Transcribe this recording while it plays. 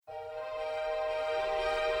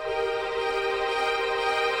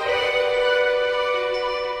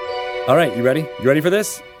All right, you ready? You ready for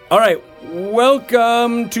this? All right,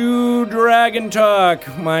 welcome to Dragon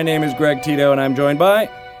Talk. My name is Greg Tito, and I'm joined by...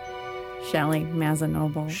 Shelly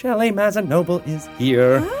Mazanoble. Shelly Mazanoble is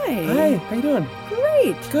here. Hi. Hi, how you doing?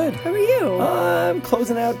 Great. Good. How are you? I'm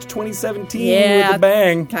closing out 2017 with a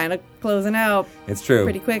bang. Kind of closing out. It's true.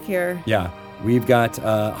 Pretty quick here. Yeah. We've got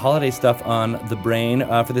holiday stuff on the brain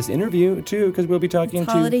for this interview, too, because we'll be talking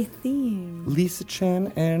to holiday theme. Lysa,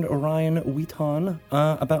 Chen, and Orion Wheaton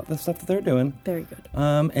about the stuff that they're doing. Very good.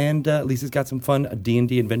 And Lisa's got some fun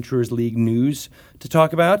D&D Adventurers League news to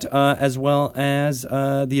talk about, as well as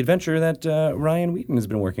the adventure that Ryan Wheaton has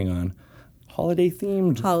been working on. Holiday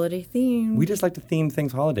themed. Holiday themed. We just like to theme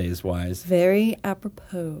things holidays-wise. Very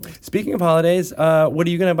apropos. Speaking of holidays, what are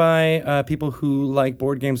you going to buy people who like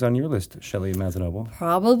board games on your list, Shelly Mazanoble?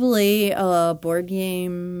 Probably a board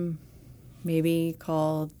game maybe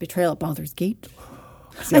called Betrayal at Baldur's Gate.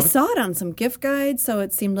 I saw it on some gift guides, so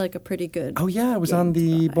it seemed like a pretty good Oh, yeah, it was on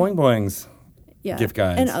the Boing Boings gift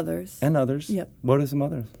guides. And others. And others. Yep. What are some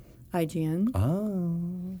others? IGN.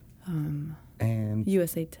 Oh. And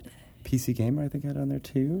USA Today. PC Gamer, I think, had on there,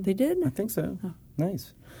 too. They did? I think so. Oh.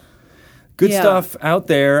 Nice. Good stuff out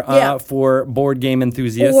there for board game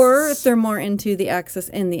enthusiasts. Or if they're more into the Axis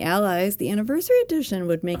and the Allies, the Anniversary Edition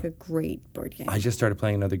would make a great board game. I just started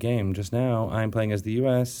playing another game just now. I'm playing as the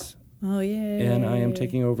U.S. Oh, yay. And I am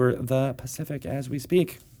taking over the Pacific as we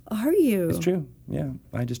speak. Are you? It's true, yeah.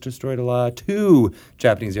 I just destroyed 2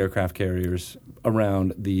 Japanese aircraft carriers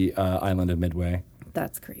around the island of Midway.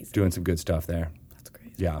 That's crazy. Doing some good stuff there. That's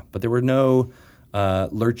crazy. Yeah, but there were no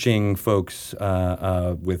lurching folks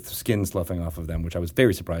with skin sloughing off of them, which I was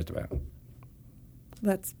very surprised about.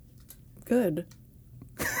 That's good.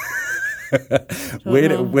 Way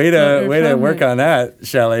to work on that,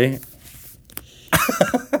 Shelly.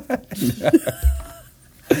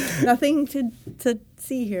 Nothing to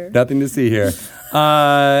see here. Nothing to see here.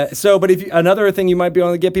 But another thing you might be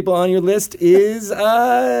able to get people on your list is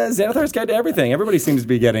Xanathar's Guide to Everything. Everybody seems to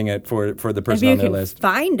be getting it for the person on their list.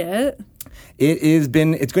 Find it. It's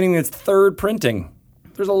getting its 3rd printing.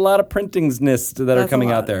 There's a lot of printingsness that are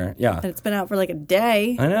coming out there. Yeah. And it's been out for like a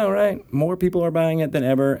day. I know, right? More people are buying it than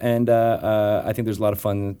ever, and I think there's a lot of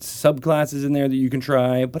fun subclasses in there that you can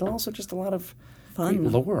try, but also just a lot of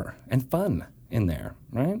fun lore and fun in there,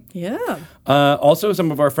 right? Yeah. Also,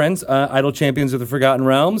 some of our friends, Idle Champions of the Forgotten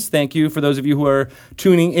Realms. Thank you for those of you who are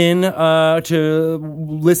tuning in to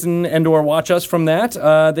listen and or watch us from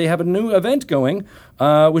that. They have a new event going,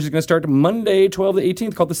 which is going to start Monday, 12th to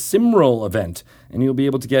 18th, called the Simroll event. And you'll be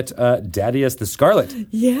able to get Dadius the Scarlet.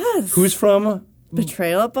 Yes. Who's from...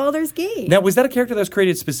 Betrayal at Baldur's Gate. Now, was that a character that was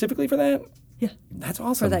created specifically for that? Yeah. That's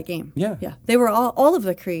awesome. For that game. Yeah. Yeah. They were all of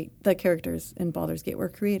the characters in Baldur's Gate were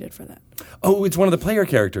created for that. Oh, it's one of the player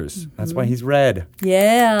characters. Mm-hmm. That's why he's red.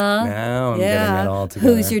 Yeah. Now I'm getting it all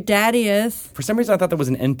together. Who's your Dadius? For some reason, I thought that was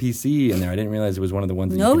an NPC in there. I didn't realize it was one of the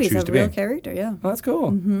ones that you could choose to be. No, he's a real character, yeah. Oh, that's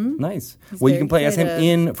cool. Mm-hmm. Nice. He's you can play as him creative.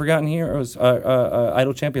 in Forgotten Heroes,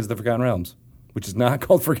 Idle Champions of the Forgotten Realms, which is not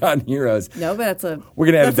called Forgotten Heroes. No, but we're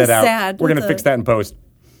going to edit that out. Sad. We're going to fix that in post.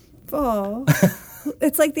 Oh.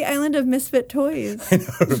 It's like the island of misfit toys.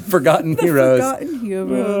 Forgotten Heroes. Forgotten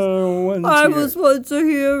Heroes. I was once a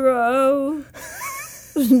hero.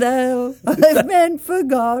 Now I've been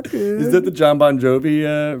forgotten. Is that the John Bon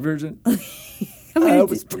Jovi version? I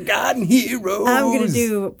was Forgotten Heroes. I'm going to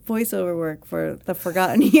do voiceover work for the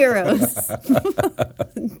Forgotten Heroes.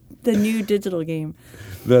 The new digital game.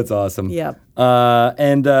 That's awesome. Yep.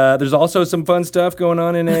 And there's also some fun stuff going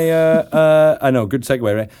on in I know, good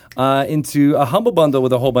segue, right? Into a Humble Bundle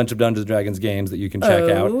with a whole bunch of Dungeons & Dragons games that you can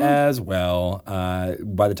check out as well.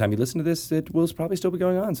 By the time you listen to this, it will probably still be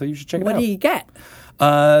going on, so you should check it out. What do you get?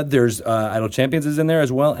 There's Idle Champions is in there,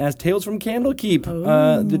 as well as Tales from Candlekeep,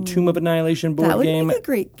 the Tomb of Annihilation board game. That would be a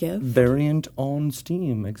great gift. Variant on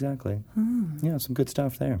Steam, exactly. Yeah, some good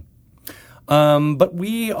stuff there. But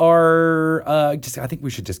we are I think we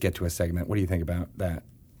should just get to a segment. What do you think about that?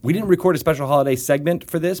 We didn't record a special holiday segment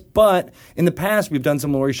for this, but in the past we've done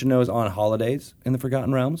some Laurie Should Knows on holidays in the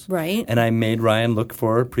Forgotten Realms. Right. And I made Ryan look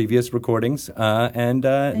for previous recordings, and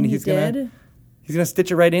he's gonna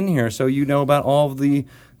stitch it right in here, so you know about all of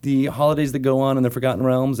the holidays that go on in the Forgotten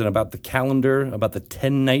Realms, and about the calendar, about the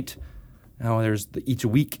 10-night. How there's each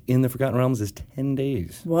week in the Forgotten Realms is 10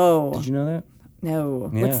 days. Whoa! Did you know that? No.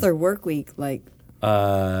 Yeah. What's their work week like?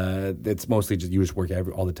 It's mostly just you just work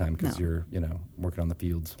all the time because you're working on the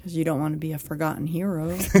fields. Because you don't want to be a forgotten hero.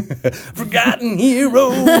 Forgotten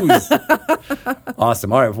heroes.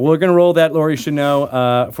 Awesome. All right, well, we're gonna roll that Laurie Should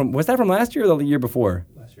Know. Was that from last year or the year before?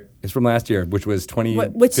 It's from last year, which was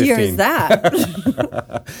 2015. Which year is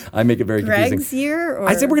that? I make it very confusing. Greg's year? Or?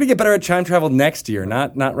 I said we're going to get better at time travel next year,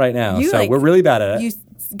 not right now. You, we're really bad at it. You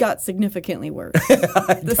got significantly worse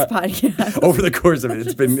this podcast. Over the course of it,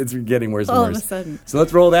 it's been getting worse and worse. All of a sudden. So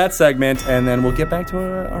let's roll that segment, and then we'll get back to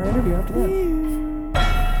our interview after that.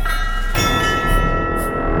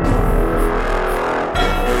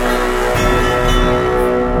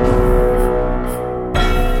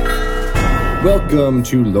 Welcome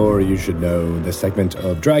to Lore You Should Know, the segment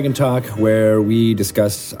of Dragon Talk where we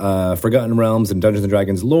discuss Forgotten Realms and Dungeons &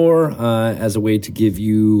 Dragons lore as a way to give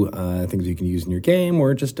you things you can use in your game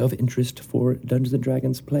or just of interest for Dungeons &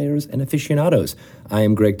 Dragons players and aficionados. I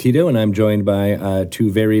am Greg Tito, and I'm joined by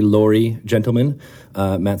two very lore-y gentlemen.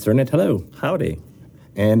 Matt Cernett, hello. Howdy.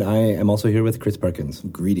 And I am also here with Chris Perkins.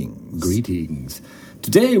 Greetings.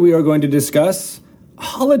 Today we are going to discuss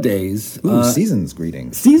holidays. Season's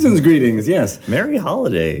greetings. Season's greetings, yes. Merry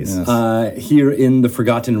holidays. Yes. Here in the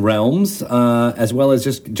Forgotten Realms, as well as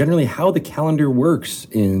just generally how the calendar works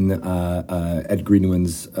in Ed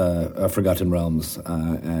Greenwin's Forgotten Realms,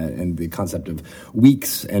 and the concept of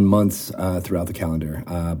weeks and months throughout the calendar.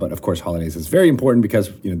 But of course, holidays is very important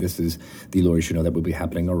because this is the lore you should know that will be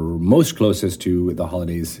happening or most closest to the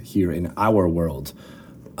holidays here in our world.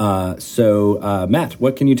 So Matt,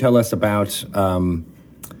 what can you tell us about?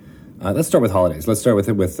 Let's start with holidays. Let's start with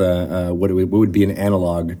what would be an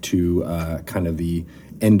analog to kind of the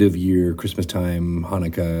end of year, Christmas time,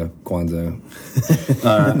 Hanukkah, Kwanzaa.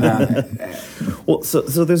 Well, so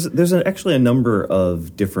there's actually a number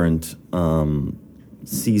of different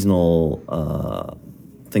seasonal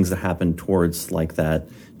things that happen towards like that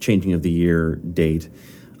changing of the year date.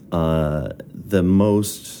 The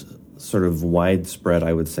most sort of widespread,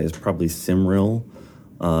 I would say, is probably Simril,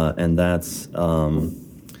 and that's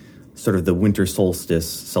sort of the winter solstice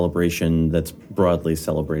celebration that's broadly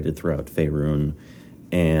celebrated throughout Faerun.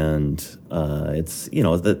 And it's,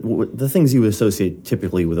 the things you associate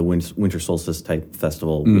typically with a winter solstice type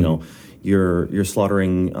festival. Mm. You're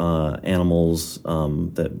slaughtering animals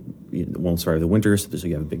that won't survive the winter, so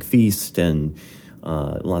you have a big feast and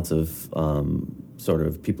lots of sort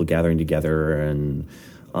of people gathering together and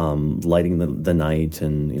lighting the night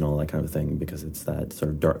and all that kind of thing, because it's that sort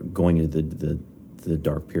of dark, going into the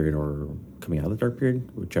dark period or coming out of the dark period,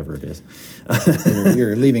 whichever it is.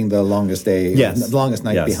 You're leaving the longest day, yes. the longest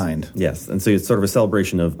night yes. behind. Yes, and so it's sort of a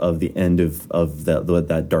celebration of the end of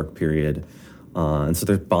that dark period. And so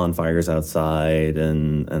there's bonfires outside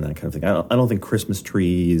and that kind of thing. I don't think Christmas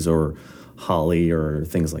trees or holly or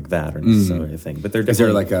things like that are necessarily a thing. But is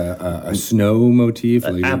there like a snow motif?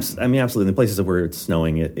 Absolutely. In the places where it's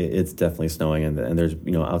snowing, it's definitely snowing, and there's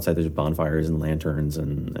outside there's bonfires and lanterns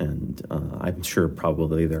and I'm sure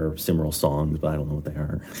probably there are Simril songs, but I don't know what they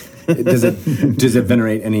are. Does it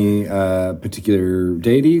venerate any particular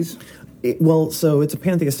deities? So it's a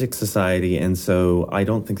pantheistic society, and so I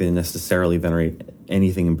don't think they necessarily venerate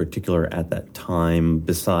anything in particular at that time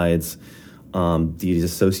besides deities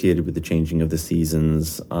associated with the changing of the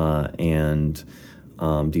seasons and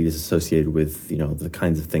deities associated with the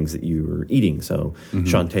kinds of things that you were eating. So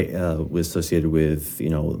Shantae was associated with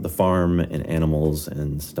the farm and animals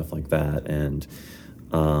and stuff like that, and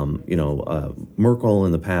Merkel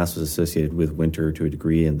in the past was associated with winter to a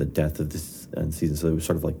degree and the death of the season. So it was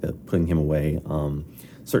sort of like putting him away.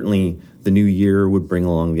 Certainly, the new year would bring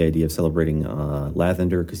along the idea of celebrating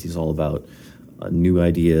Lathander, because he's all about new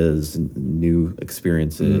ideas, new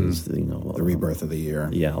experiences, the rebirth of the year.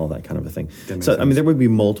 Yeah, all that kind of a thing. So, there would be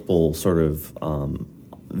multiple sort of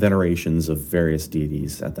venerations of various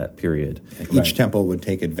deities at that period. Each temple would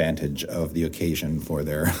take advantage of the occasion for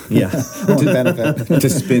their own benefit. To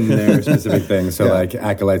spin their specific things. So, like,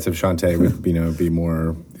 acolytes of Shantae would, be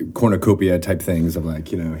more cornucopia type things of, like,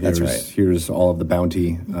 here's all of the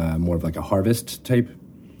bounty, more of like a harvest type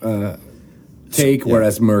take,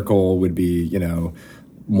 whereas Merkel would be,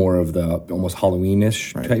 more of the almost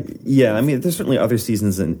Halloween-ish type. Yeah, there's certainly other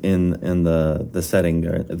seasons in the setting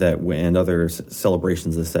and other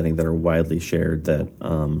celebrations of the setting that are widely shared that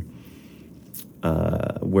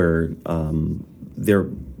where they're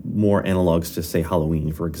more analogs to, say,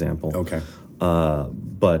 Halloween, for example. Okay.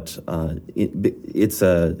 But it's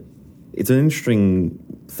an interesting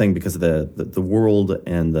thing because of the world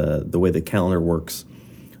and the way the calendar works.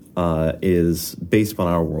 Is based upon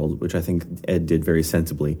our world, which I think Ed did very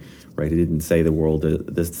sensibly, right? He didn't say the world,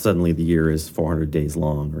 suddenly the year is 400 days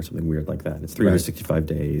long or something weird like that. It's 365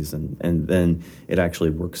 days, and then it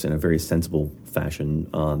actually works in a very sensible fashion.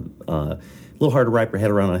 A little hard to wrap your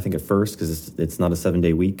head around, I think, at first, because it's not a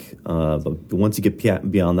 7-day week. But once you get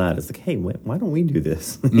beyond that, it's like, hey, why don't we do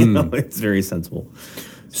this? It's very sensible.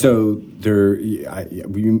 So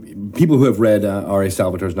people who have read R.A.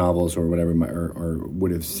 Salvatore's novels or whatever, or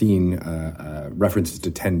would have seen references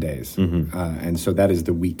to 10 days, and so that is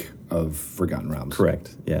the week of Forgotten Realms.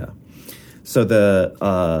 Correct. Yeah. So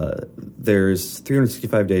there's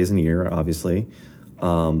 365 days in a year. Obviously,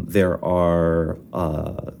 there are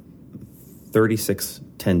 36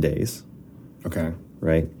 10 days. Okay.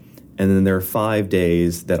 Right, and then there are 5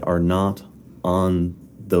 days that are not on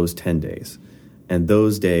those 10 days. And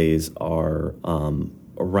those days are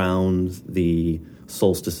around the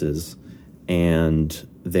solstices, and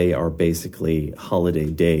they are basically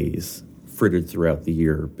holiday days frittered throughout the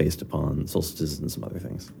year based upon solstices and some other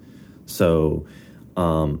things. So,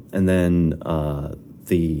 and then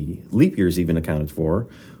the leap year is even accounted for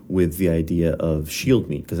with the idea of shield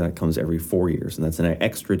meet, because that comes every 4 years, and that's an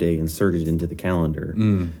extra day inserted into the calendar.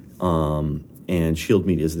 And Shield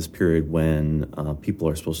Meet is this period when people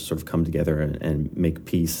are supposed to sort of come together and make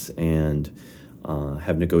peace and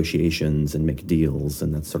have negotiations and make deals,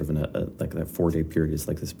 and that's sort of like that 4-day period is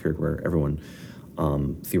like this period where everyone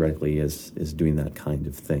theoretically is doing that kind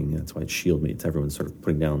of thing. That's why it's Shield Meet. Everyone's sort of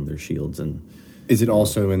putting down their shields. And is it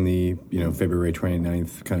also in the February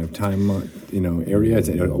 29th kind of time area? Is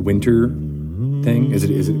it a winter thing?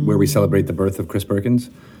 Is it where we celebrate the birth of Chris Perkins?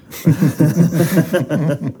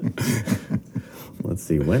 Let's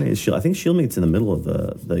see. When is Shield? I think Shield Meet's in the middle of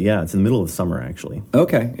it's in the middle of summer, actually.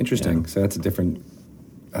 Okay, interesting. Yeah. So that's a different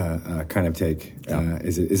kind of take. Yeah.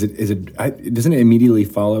 Doesn't it immediately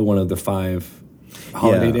follow one of the 5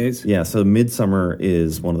 holiday days? Yeah. So Midsummer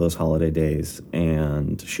is one of those holiday days,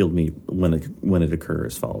 and Shield Meet, when it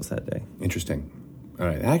occurs, follows that day. Interesting. All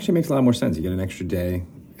right, that actually makes a lot more sense. You get an extra day,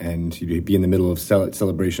 and you'd be in the middle of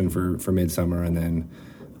celebration for Midsummer, and then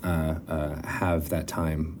have that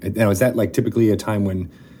time. Now, is that like typically a time when,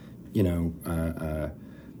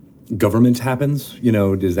 government happens?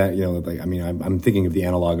 Does that, I'm thinking of the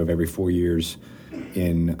analog of every 4 years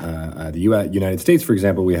in the United States, for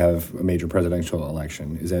example, we have a major presidential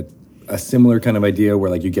election. Is that a similar kind of idea where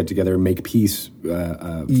like you get together, make peace,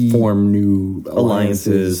 form new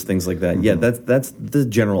alliances, things like that? Mm-hmm. Yeah, that's the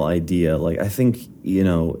general idea. Like, I think,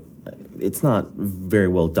 it's not very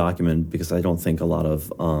well documented because I don't think a lot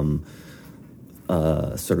of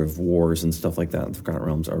sort of wars and stuff like that in the Forgotten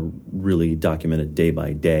Realms are really documented day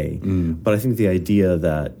by day. But I think the idea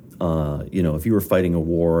that, if you were fighting a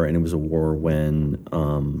war and it was a war when,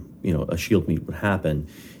 a shield meet would happen,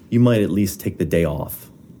 you might at least take the day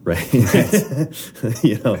off. Right.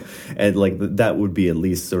 And like that would be at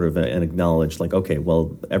least sort of an acknowledged, like, okay,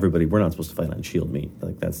 well, everybody, we're not supposed to fight on shield meet.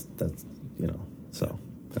 Like that's so.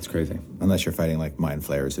 That's crazy. Unless you're fighting like mind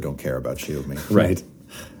flayers who don't care about shield meet. Right.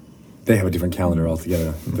 They have a different calendar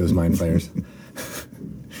altogether, those mind flayers.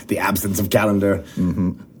 The absence of calendar.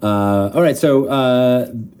 Mm-hmm. All right,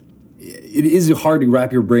 so it is hard to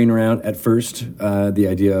wrap your brain around at first. The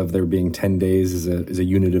idea of there being 10 days is a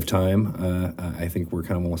unit of time. I think we're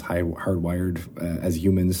kind of almost hardwired as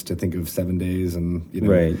humans to think of 7 days, and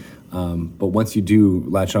right. But once you do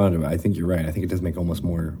latch on to it, I think you're right. I think it does make almost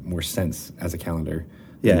more sense as a calendar.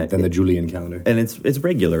 Yeah, than the Julian calendar, and it's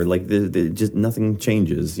regular. Like just nothing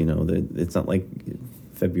changes. It's not like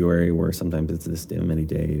February where sometimes it's this many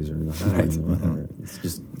days or nothing. Right. Whatever. It's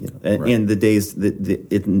just and the days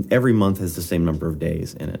every month has the same number of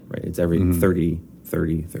days in it. Right. It's every 30,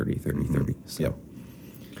 30, 30, 30, 30. So. Yep.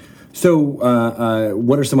 So,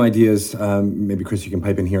 what are some ideas? Maybe Chris, you can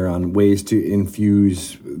pipe in here on ways to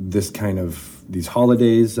infuse this kind of these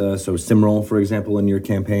holidays. So, Simrol, for example, in your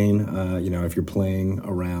campaign, if you're playing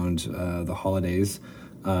around the holidays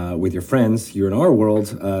with your friends here in our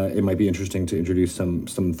world, it might be interesting to introduce some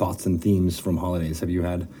thoughts and themes from holidays. Have you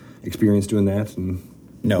had experience doing that?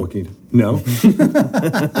 No. No?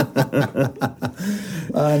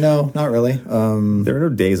 No, not really. There are no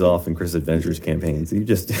days off in Chris Adventures campaigns. You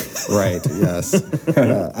just right. Yes,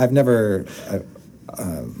 I've never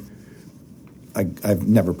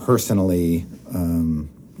personally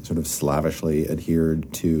sort of slavishly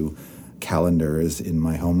adhered to calendars in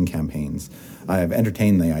my home campaigns. I have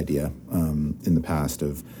entertained the idea in the past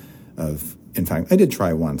of. In fact, I did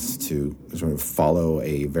try once to sort of follow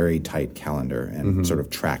a very tight calendar and sort of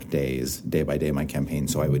track days, day by day, my campaign,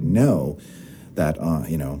 so I would know that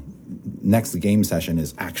next game session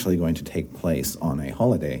is actually going to take place on a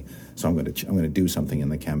holiday. So I'm going to do something in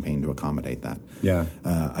the campaign to accommodate that. Yeah,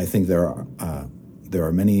 I think there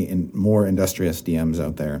are many more industrious DMs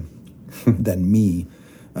out there than me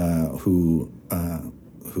who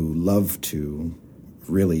love to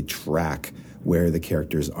really track where the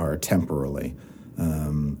characters are temporally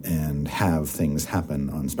and have things happen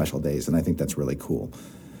on special days. And I think that's really cool.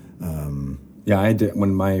 Yeah, I did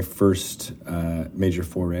when my first major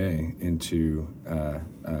foray into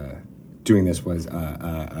doing this was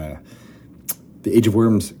the Age of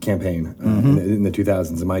Worms campaign in the 2000s.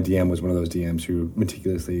 And my DM was one of those DMs who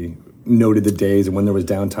meticulously noted the days and when there was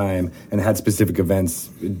downtime and had specific events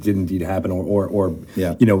did indeed happen or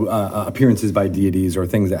appearances by deities or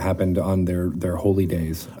things that happened on their holy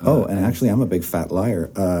days. And actually, I'm a big fat liar.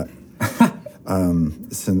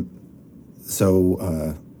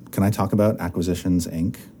 So, can I talk about Acquisitions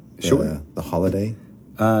Inc.? Sure. The holiday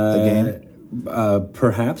the game?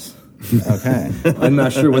 Perhaps. Okay. I'm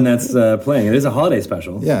not sure when that's playing. It is a holiday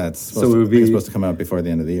special. Yeah, it's supposed to come out before the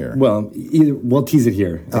end of the year. Well, we'll tease it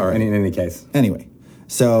here. All right. In any case. Anyway,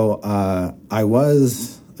 so I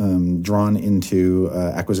was drawn into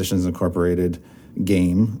Acquisitions Incorporated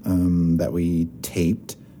game that we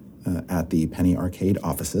taped at the Penny Arcade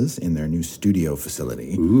offices in their new studio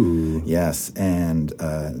facility. Ooh. Yes, and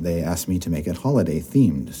they asked me to make it holiday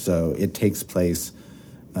themed. So it takes place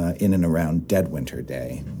in and around Dead Winter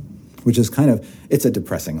Day, which is it's a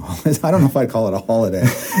depressing holiday. I don't know if I'd call it a holiday.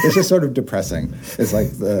 It's just sort of depressing. It's like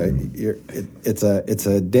it's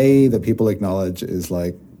a day that people acknowledge is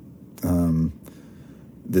like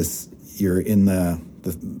this. You're in the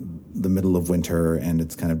middle of winter and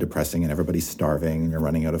it's kind of depressing and everybody's starving and you're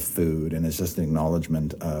running out of food and it's just an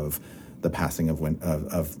acknowledgement of the passing of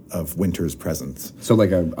winter's presents. So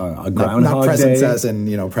like a Groundhog not presents Day? as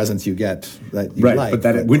in presents you get that you right, like. but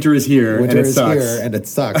that winter is here winter and it sucks. Here and it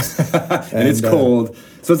sucks. and it's cold.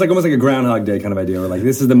 So it's like almost like a Groundhog Day kind of idea where like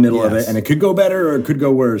this is the middle of it and it could go better or it could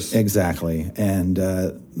go worse. Exactly. And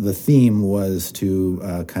the theme was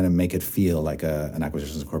to kind of make it feel like an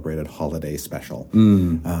Acquisitions Incorporated holiday special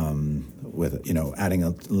with, adding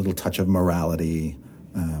a little touch of morality,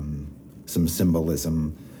 some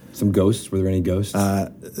symbolism. Some ghosts? Were there any ghosts?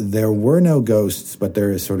 There were no ghosts, but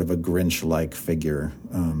there is sort of a Grinch-like figure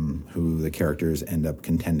who the characters end up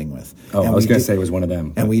contending with. Oh, I was going to say it was one of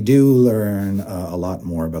them. And we do learn a lot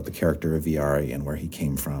more about the character of Viari and where he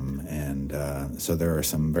came from. And so there are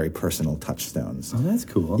some very personal touchstones. Oh, that's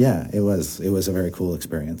cool. Yeah, it was a very cool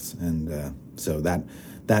experience. And so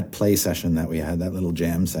that play session that we had, that little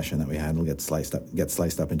jam session that we had, will get sliced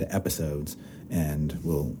up into episodes and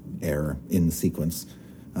will air in sequence.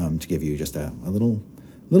 To give you just a little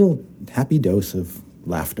happy dose of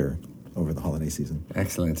laughter over the holiday season.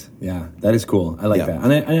 Excellent. Yeah, that is cool. I like that,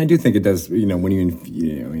 and I do think it does. When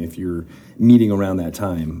if you're meeting around that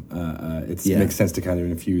time, it makes sense to kind of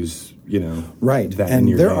infuse right. That and in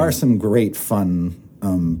your there game. are some great fun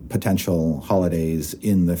potential holidays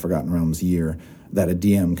in the Forgotten Realms year that a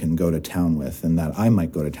DM can go to town with, and that I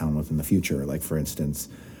might go to town with in the future. Like for instance.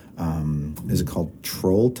 Is it called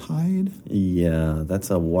Trolltide? Yeah,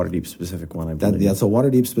 that's a Waterdeep specific one, I believe. That's a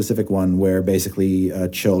Waterdeep specific one where basically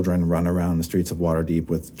children run around the streets of Waterdeep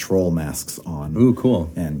with troll masks on. Ooh,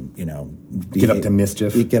 cool. And, get up to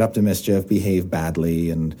mischief. Get up to mischief, behave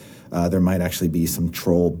badly, and there might actually be some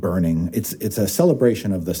troll burning. It's a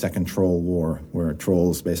celebration of the Second Troll War, where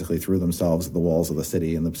trolls basically threw themselves at the walls of the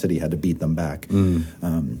city, and the city had to beat them back.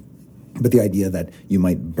 But the idea that you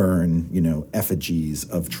might burn, effigies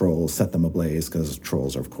of trolls, set them ablaze, because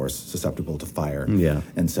trolls are, of course, susceptible to fire. Yeah.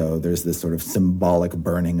 And so there's this sort of symbolic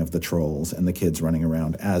burning of the trolls, and the kids running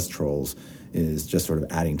around as trolls is just sort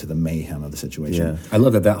of adding to the mayhem of the situation. Yeah. I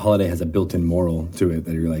love that holiday has a built-in moral to it,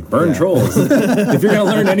 that you're like, burn trolls. If you're going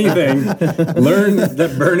to learn anything, learn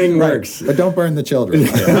that burning works. But don't burn the children.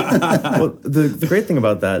 Well, the great thing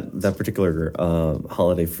about that particular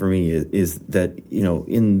holiday for me is that,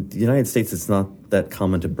 in the United States, it's not that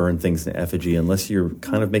common to burn things in effigy unless you're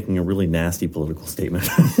kind of making a really nasty political statement.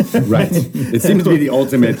 Right. It seems to be the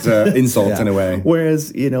ultimate insult in a way.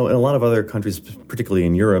 Whereas, in a lot of other countries, particularly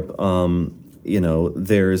in Europe,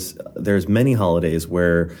 there's many holidays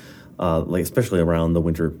where, like especially around the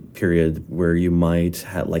winter period, where you might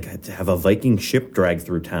have a Viking ship drag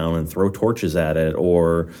through town and throw torches at it,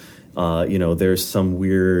 or there's some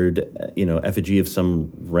weird effigy of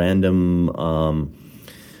some random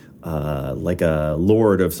like a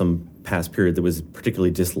lord of some past period that was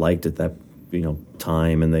particularly disliked at that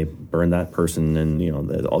time, and they burned that person, and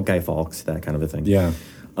all Guy Fawkes, that kind of a thing. Yeah.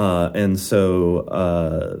 And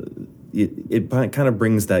so it kind of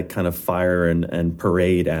brings that kind of fire and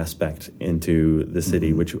parade aspect into the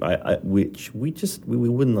city, which we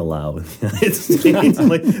wouldn't allow in the United States.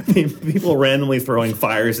 Like people randomly throwing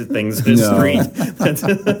fires at things in the street.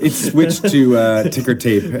 It's switched to ticker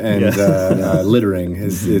tape and littering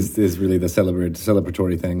is really the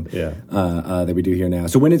celebratory thing. That we do here now.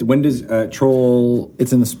 So when does Troll?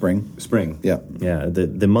 It's in the spring. Spring. Yeah. Yeah.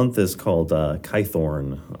 The month is called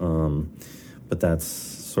Kythorn, but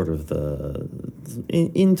that's sort of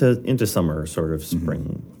into summer, sort of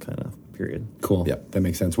spring kind of period. Cool. Yep. That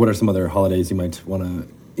makes sense. What are some other holidays you might want to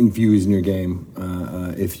infuse in your game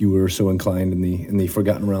if you were so inclined in the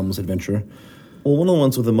Forgotten Realms adventure? Well, one of the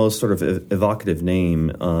ones with the most sort of evocative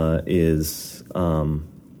name is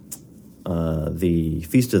the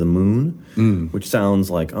Feast of the Moon, which sounds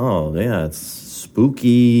like, oh yeah, it's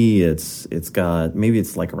spooky. It's got, maybe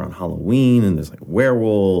it's like around Halloween, and there's like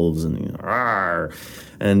werewolves and rawr.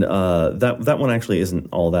 And that one actually isn't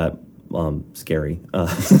all that scary.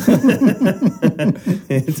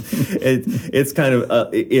 It's kind of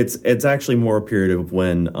it's actually more a period of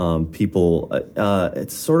when people.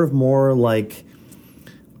 It's sort of more like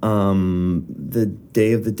the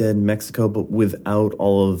Day of the Dead in Mexico, but without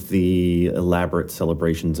all of the elaborate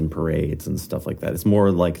celebrations and parades and stuff like that. It's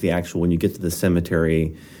more like the actual, when you get to the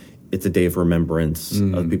cemetery, it's a day of remembrance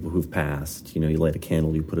of people who've passed. You know, you light a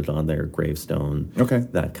candle, you put it on their gravestone. Okay.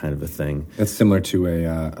 That kind of a thing. That's similar to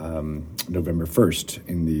a November 1st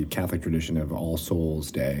in the Catholic tradition of All Souls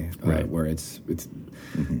Day, right? Where it's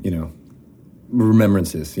you know,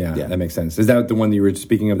 remembrances. Yeah, that makes sense. Is that the one that you were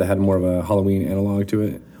speaking of that had more of a Halloween analog to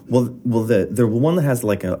it? Well, the one that has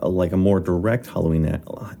like a more direct Halloween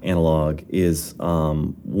analog is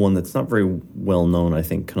one that's not very well known, I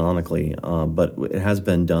think, canonically, but it has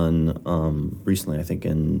been done recently, I think,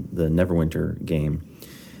 in the Neverwinter game,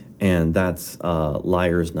 and that's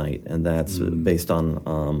Liar's Night, and that's based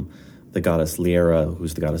on the goddess Lyra,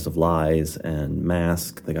 who's the goddess of lies, and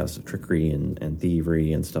Mask, the goddess of trickery and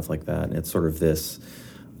thievery and stuff like that. And it's sort of this.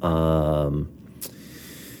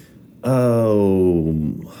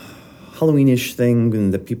 Halloween-ish thing,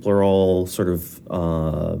 and that people are all sort of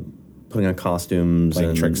putting on costumes playing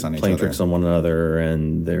and tricks on one another,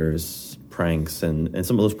 and there's pranks, and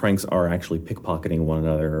some of those pranks are actually pickpocketing one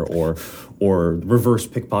another, or reverse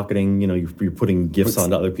pickpocketing. You know, you're putting gifts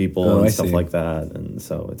onto other people and stuff like that, and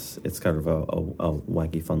so it's kind of a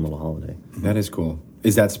wacky, fun little holiday. That is cool.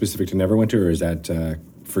 Is that specific to Neverwinter, or is that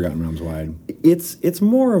Forgotten Realms wide? It's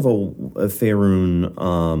more of a Faerun,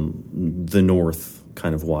 the North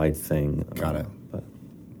kind of wide thing. Got it. But.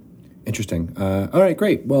 Interesting. All right,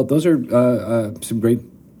 great. Well, those are some great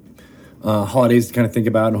holidays to kind of think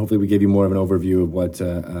about, and hopefully we gave you more of an overview of what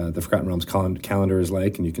the Forgotten Realms calendar is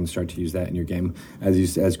like, and you can start to use that in your game.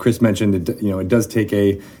 As Chris mentioned, it does take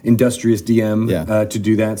a industrious DM to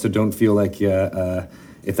do that, so don't feel like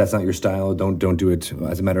if that's not your style, don't do it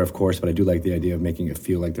as a matter of course. But I do like the idea of making it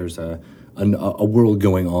feel like there's a world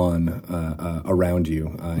going on around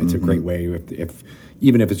you. It's a great way, if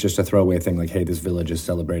even if it's just a throwaway thing, like, hey, this village is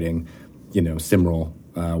celebrating, Simril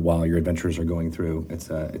while your adventurers are going through. It's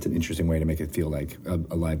an interesting way to make it feel like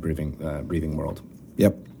a live, breathing world.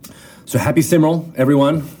 Yep. So happy Simril,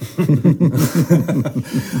 everyone.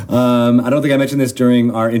 I don't think I mentioned this during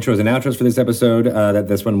our intros and outros for this episode, that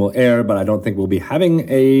this one will air, but I don't think we'll be having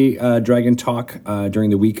a Dragon Talk during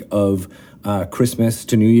the week of Christmas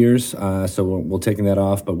to New Year's. So we're taking that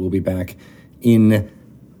off, but we'll be back in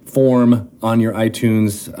form on your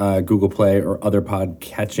iTunes, Google Play, or other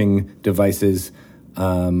pod-catching devices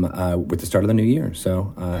with the start of the new year.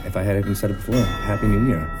 So if I hadn't said it before, Happy New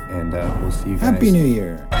Year, and we'll see you guys. Happy New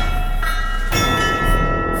Year.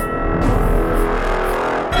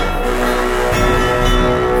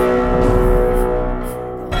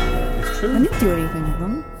 I didn't do anything to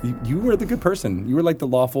them. You were the good person. You were like the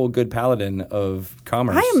lawful good paladin of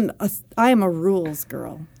commerce. I am a rules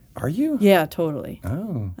girl. Are you? Yeah, totally.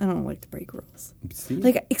 Oh. I don't like to break rules. See?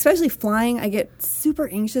 Like, especially flying, I get super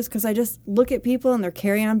anxious because I just look at people and their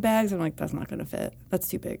carry-on bags. I'm like, that's not going to fit. That's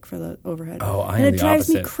too big for the overhead. Oh, I am the opposite. And it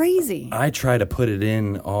drives me crazy. I try to put it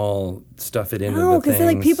in, stuff it into the things. No, because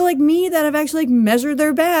like people like me that have actually measured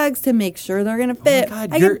their bags to make sure they're going to fit. Oh my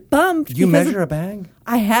God, I get bummed. You measure a bag?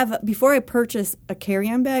 I have. Before I purchase a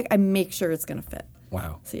carry-on bag, I make sure it's going to fit.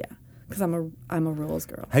 Wow. So yeah, because I'm a rules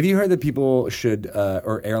girl. Have you heard that people should,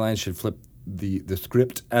 or airlines should flip the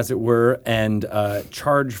script, as it were, and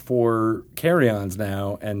charge for carry-ons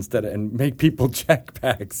now and make people check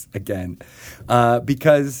bags again,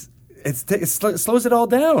 because it slows it all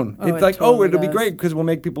down. Oh, it's like, totally it'll be does. great because we'll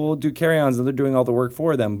make people do carry-ons and they're doing all the work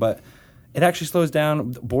for them, but it actually slows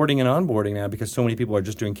down boarding and onboarding now because so many people are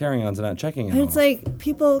just doing carry-ons and not checking it. And it's like,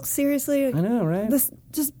 people, seriously, I know, right?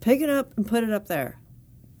 Just pick it up and put it up there.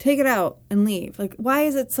 Take it out and leave. Like, why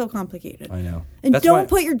is it so complicated? I know. And don't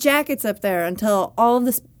put your jackets up there until all of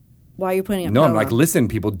this. Why are you putting it up? No, I'm like, listen,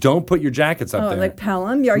 people, don't put your jackets up there. Like,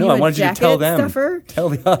 Pelham, are no, you I a wanted jacket you to tell them. stuffer? Tell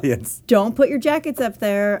the audience. Don't put your jackets up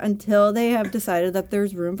there until they have decided that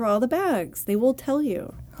there's room for all the bags. They will tell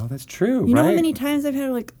you. Oh, that's true, You know right? how many times I've had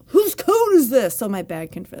like, whose coat is this? So my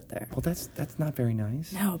bag can fit there. Well, that's not very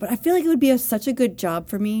nice. No, but I feel like it would be such a good job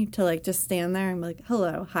for me to like just stand there and be like,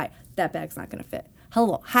 hello, hi, that bag's not going to fit.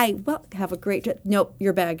 Hello, hi, well, have a great trip. Nope,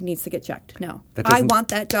 your bag needs to get checked. No, I want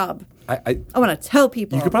that job. I want to tell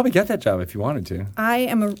people. You could probably get that job if you wanted to.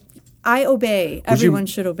 I obey. Everyone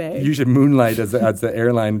should obey. You should moonlight as the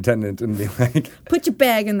airline attendant and be like, put your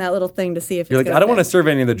bag in that little thing to see if you're it's like, I don't want to serve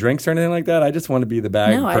any of the drinks or anything like that. I just want to be the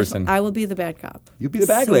bag person. I will be the bad cop. You'll be the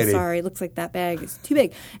bag lady. Sorry, looks like that bag is too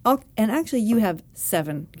big. And actually, you have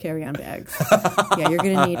 7 carry-on bags. Yeah, you're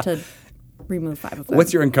going to need to remove 5 of them.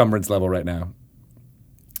 What's your encumbrance level right now?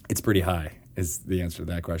 It's pretty high, is the answer to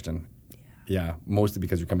that question. Yeah, mostly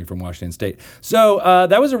because you're coming from Washington State. So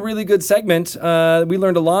that was a really good segment. We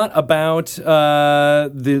learned a lot about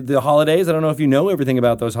the holidays. I don't know if you know everything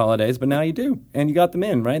about those holidays, but now you do. And you got them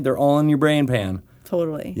in, right? They're all in your brain pan.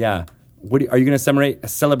 Totally. Yeah. Are you going to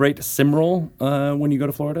celebrate Simrel when you go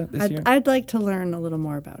to Florida this year? I'd like to learn a little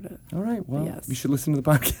more about it. All right. Well, yes. You should listen to the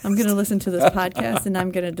podcast. I'm going to listen to this podcast, and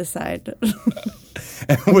I'm going to decide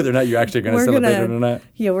whether or not you're actually going to celebrate it or not.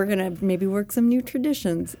 Yeah, we're going to maybe work some new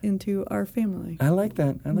traditions into our family. I like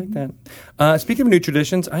that. Speaking of new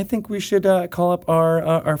traditions, I think we should call up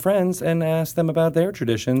our friends and ask them about their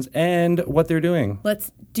traditions and what they're doing.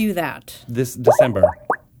 Let's do that. This December.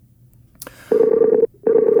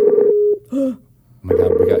 Oh my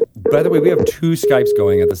God, by the way, we have 2 Skypes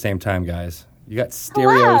going at the same time, guys. You got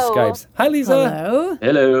stereo Skypes. Hi, Lisa. Hello.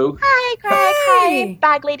 Hello. Hi, Greg. Hi,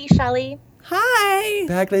 Bag Lady Shelley. Hi.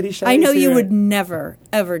 Bag Lady Shelley. I know you would never,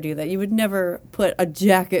 ever do that. You would never put a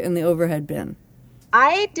jacket in the overhead bin.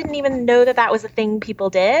 I didn't even know that was a thing people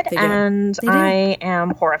did, and I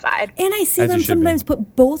am horrified. And I see them sometimes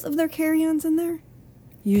put both of their carry-ons in there.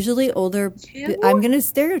 Usually older, I'm going to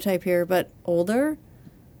stereotype here, but older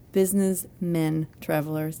businessmen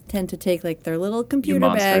travelers tend to take like their little computer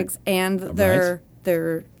bags and their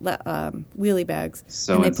wheelie bags,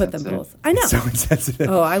 and they put them both. I know. So insensitive.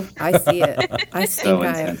 Oh, I see it. I stink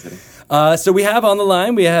eye. So we have on the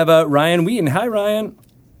line, we have Ryan Wheaton. Hi, Ryan.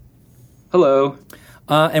 Hello.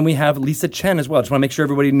 And we have Lysa Chen as well. Just want to make sure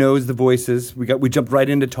everybody knows the voices. We jumped right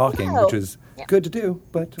into talking, which is good to do.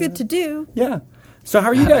 But good to do. Yeah. So how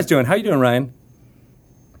are you guys doing? How are you doing, Ryan?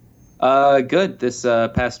 Good. This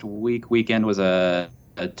past weekend was a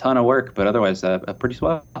ton of work, but otherwise pretty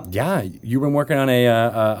swell. Yeah, you've been working on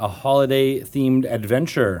a holiday-themed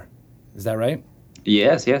adventure. Is that right?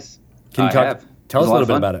 Yes. Can you tell us a little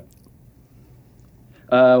bit about it?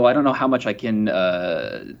 Well, I don't know how much I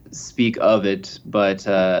can speak of it, but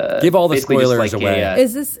give all the spoilers away.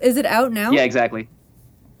 Is it out now? Yeah, exactly.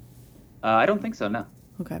 I don't think so. No.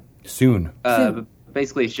 Okay. Soon.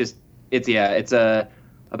 Basically, it's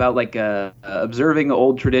about like observing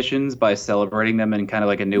old traditions by celebrating them in kind of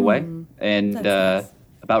like a new way, and nice.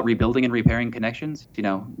 About rebuilding and repairing connections.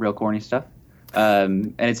 Real corny stuff.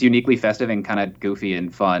 And it's uniquely festive and kind of goofy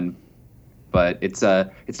and fun, but it's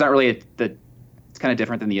not really it's kind of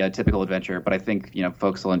different than the typical adventure. But I think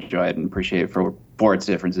folks will enjoy it and appreciate it for its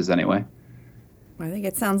differences anyway. I think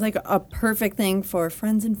it sounds like a perfect thing for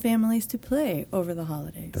friends and families to play over the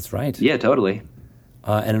holidays. That's right. Yeah, totally.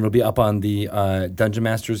 And it'll be up on the Dungeon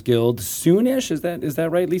Masters Guild soonish. Is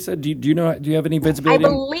that right, Lisa? Do you have any visibility? I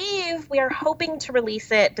believe we are hoping to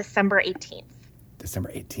release it December 18th.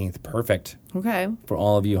 December 18th. Perfect. Okay. For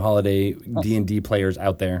all of you holiday D&D players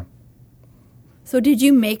out there. So did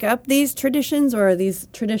you make up these traditions, or are these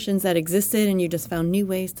traditions that existed and you just found new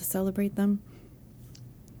ways to celebrate them?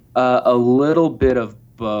 A little bit of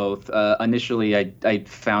both. Initially, I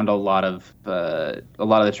found a lot of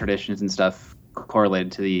the traditions and stuff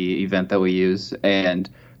correlated to the event that we use, and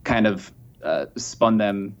kind of spun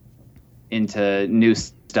them into new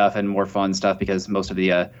stuff and more fun stuff, because most of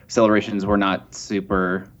the celebrations were not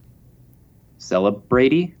super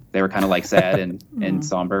celebrate-y. They were kind of like sad and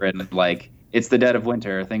somber, and like, it's the dead of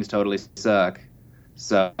winter, things totally suck.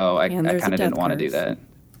 So I kind of didn't want to do that.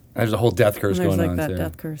 There's a whole death curse going on. There's like that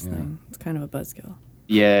death curse thing. It's kind of a buzzkill.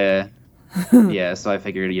 Yeah. Yeah, so I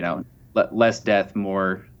figured, less death,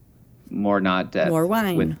 more not death. More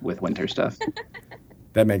wine. With winter stuff.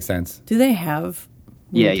 That makes sense. Do they have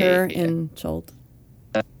winter in Chult?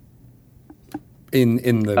 In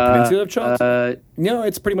the peninsula of Chult? No,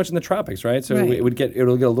 it's pretty much in the tropics, right? So it'll get a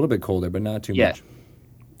little bit colder, but not too much.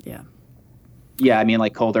 Yeah. Yeah, I mean,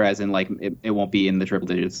 like, colder as in, like, it won't be in the triple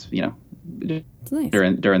digits, It's nice.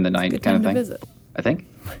 during the night kind of thing. Visit. I think.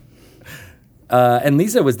 And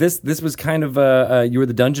Lisa, this was kind of you were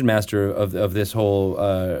the dungeon master of this whole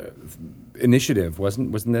initiative,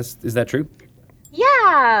 wasn't this? Is that true? Yeah,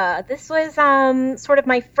 Yeah, this was sort of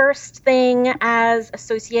my first thing as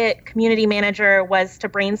associate community manager, was to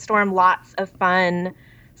brainstorm lots of fun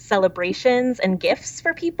celebrations and gifts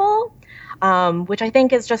for people, which I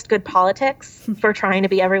think is just good politics for trying to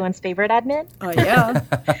be everyone's favorite admin. Oh, yeah.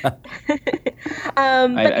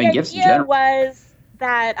 But the idea was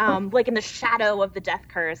that, like in the shadow of the death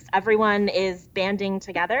curse, everyone is banding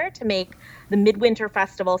together to make the Midwinter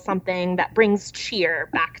Festival something that brings cheer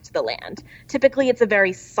back to the land. Typically, it's a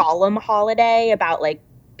very solemn holiday about like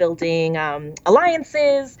building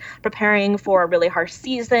alliances, preparing for a really harsh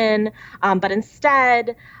season, but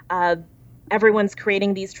instead, everyone's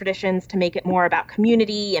creating these traditions to make it more about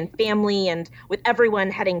community and family, and with everyone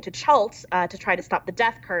heading to Chult to try to stop the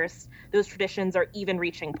death curse, those traditions are even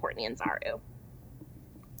reaching Port Nyanzaru.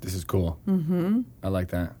 This is cool. Mm-hmm. I like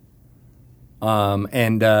that.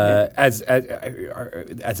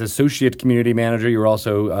 As associate community manager, you're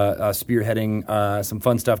also spearheading some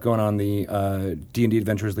fun stuff going on the D&D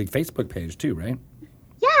Adventurers League Facebook page too, right?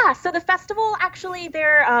 Yeah, so the festival, actually,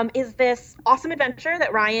 there is this awesome adventure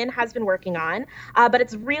that Ryan has been working on, but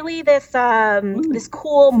it's really this this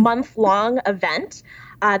cool month-long event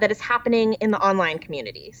that is happening in the online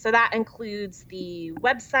community. So that includes the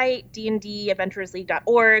website,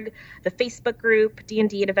 dndadventurersleague.org, the Facebook group,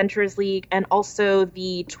 D&D Adventurers League, and also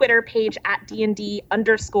the Twitter page at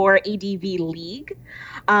 @DND_ADV League.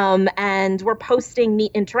 And we're posting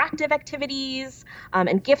neat interactive activities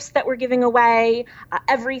and gifts that we're giving away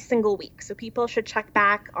every single week. So people should check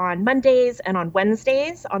back on Mondays and on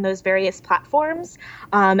Wednesdays on those various platforms.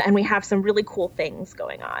 And we have some really cool things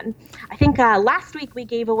going on. I think last week we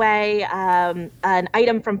gave away an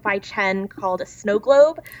item from Chen called a snow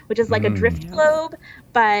globe, which is like a drift globe,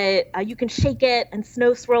 but you can shake it and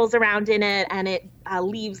snow swirls around in it, and it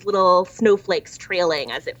leaves little snowflakes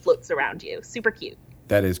trailing as it floats around you. Super cute.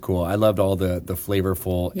 That is cool. I loved all the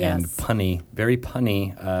flavorful and punny, very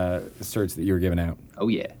punny certs that you were giving out. Oh,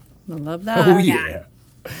 yeah. I love that. Oh, yeah.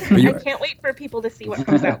 I can't wait for people to see what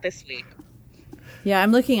comes out this week. Yeah,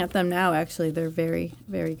 I'm looking at them now, actually. They're very,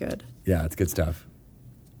 very good. Yeah, it's good stuff.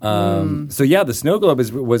 So yeah, the snow globe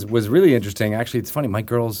was really interesting. Actually, it's funny. My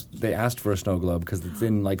girls, they asked for a snow globe because it's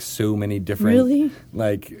in like so many different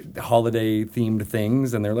like holiday themed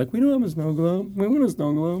things, and they're like, "We don't have a snow globe. We want a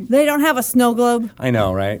snow globe." They don't have a snow globe. I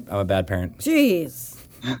know, right? I'm a bad parent. Jeez.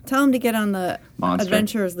 Tell them to get on the Monster.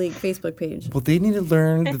 Adventurers League Facebook page. Well, they need to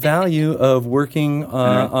learn the value of working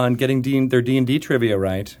on getting their D&D trivia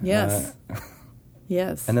right. Yes.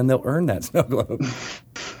 Yes. And then they'll earn that snow globe.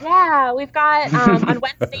 Yeah, we've got, on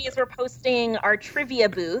Wednesdays, we're posting our trivia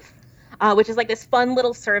booth, which is like this fun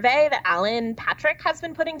little survey that Alan Patrick has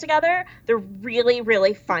been putting together. They're really,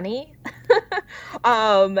 really funny.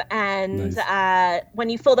 Nice. When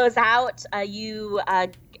you fill those out, the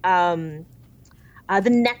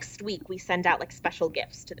next week we send out like special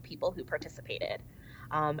gifts to the people who participated.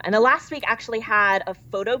 And the last week actually had a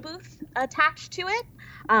photo booth attached to it.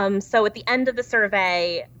 So at the end of the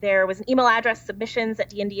survey, there was an email address,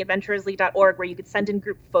 submissions@dndadventurersleague.org, where you could send in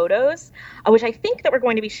group photos, which I think that we're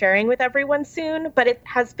going to be sharing with everyone soon. But it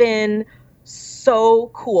has been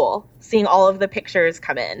so cool seeing all of the pictures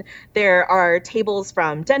come in. There are tables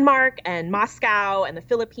from Denmark and Moscow and the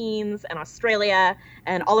Philippines and Australia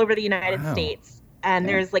and all over the United States. And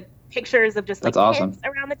there's like pictures of just like kids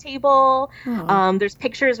around the table. There's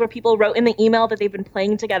pictures where people wrote in the email that they've been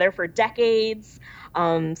playing together for decades.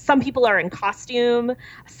 Some people are in costume.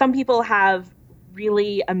 Some people have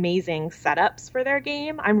really amazing setups for their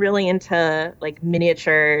game. I'm really into like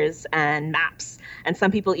miniatures and maps. And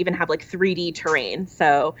some people even have like 3D terrain.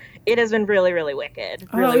 So it has been really, really wicked.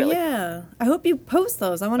 Really, really cool. I hope you post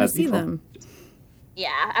those. I want to see them.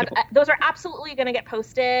 Yeah, those are absolutely going to get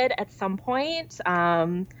posted at some point.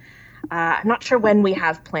 I'm not sure when we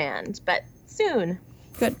have planned, but soon.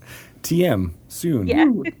 Good. TM, soon. Yeah.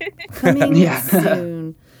 Coming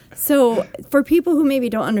soon. So for people who maybe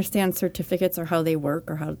don't understand certificates or how they work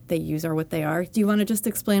or how they use or what they are, do you want to just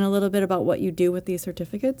explain a little bit about what you do with these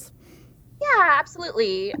certificates? Yeah,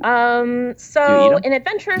 absolutely. So in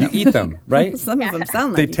Adventure... You eat them, right? Some of them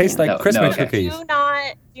sound like they taste like Christmas cookies.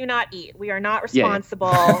 Do not eat. We are not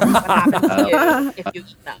responsible for what happens to you if you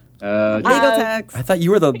eat them. Legal tax. I thought you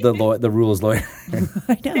were the rules lawyer.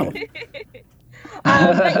 I know.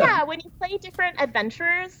 But yeah, when you play different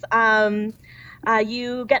adventures,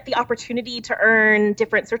 you get the opportunity to earn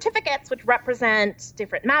different certificates, which represent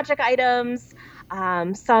different magic items.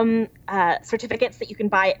 Some certificates that you can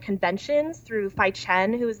buy at conventions through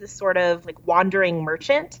Chen, who is this sort of like wandering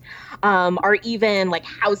merchant, are even like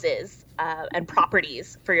houses and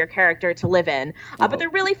properties for your character to live in. But they're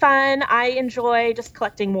really fun. I enjoy just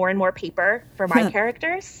collecting more and more paper for my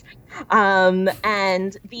characters.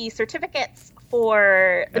 And the certificates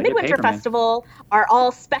for the Midwinter Festival are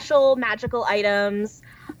all special magical items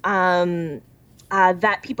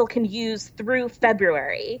that people can use through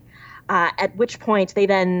February, at which point they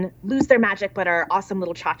then lose their magic but are awesome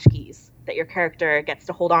little tchotchkes that your character gets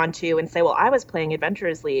to hold on to and say, well, I was playing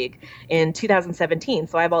Adventurers League in 2017,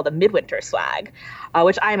 so I have all the Midwinter swag,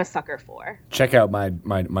 which I am a sucker for. Check out my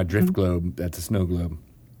drift globe. That's a snow globe.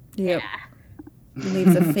 Yep. It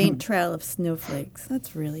leaves a faint trail of snowflakes.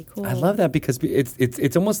 That's really cool. I love that because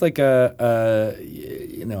it's almost like I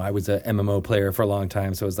was a MMO player for a long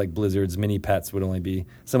time, so it's like Blizzard's mini pets would only be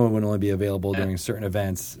available during certain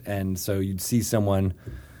events, and so you'd see someone,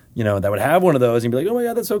 that would have one of those, and you'd be like, oh my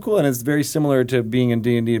god, that's so cool. And it's very similar to being in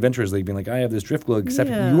D&D Adventurers League, being like, I have this drift globe, except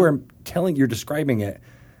you're describing it,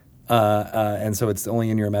 and so it's only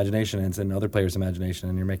in your imagination, and it's in other players' imagination,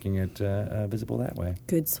 and you're making it visible that way.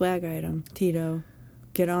 Good swag item, Tito.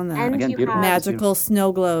 Get on that. And Again, beautiful. Magical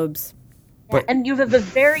snow globes. Yeah, and you have a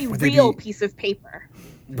very real piece of paper.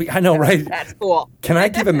 I know, right? That's cool. Can I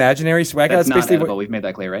give imaginary swag? That's not basically edible. We've made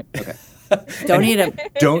that clear, right? Okay. Don't eat it.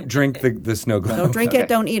 Don't drink the snow globe. Don't drink it.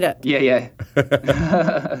 Don't eat it. Yeah.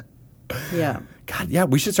 Yeah. God, yeah,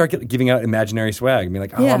 we should start giving out imaginary swag. I mean,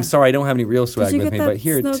 like, Yeah. I'm sorry, I don't have any real swag you with get me, that but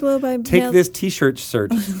here, snow globe I take mailed? this T-shirt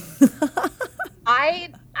search. I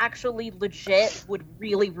actually legit would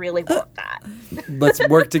really, really want that. Let's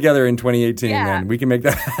work together in 2018, Yeah. then. We can make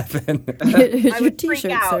that happen. Here's I your would freak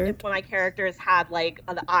T-shirt, out sir. if one of my characters had like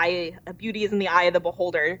a beauty is in the eye of the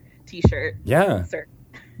beholder T-shirt. Yeah, Sir.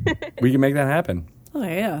 we can make that happen. Oh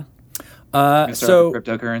yeah. Start So, with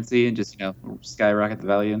cryptocurrency and just skyrocket the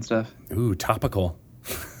value and stuff. ooh, topical.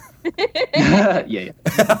 yeah.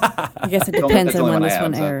 I guess it That's depends the on only when one I this have,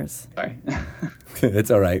 one so- airs. Sorry.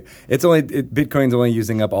 It's all right. Bitcoin's only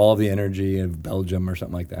using up all of the energy of Belgium or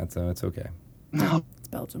something like that, so it's okay. It's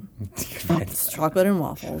Belgium. It's chocolate and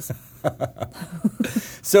waffles.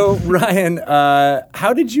 So, Ryan,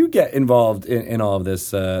 how did you get involved in all of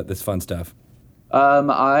this fun stuff?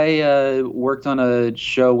 I worked on a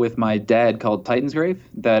show with my dad called Titan's Grave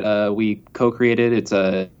that we co-created. It's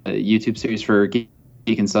a YouTube series for Geek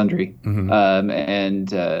and Sundry,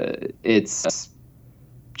 and it's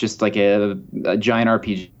just like a giant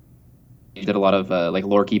RPG. We did a lot of like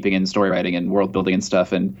lore keeping and story writing and world building and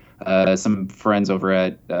stuff. And some friends over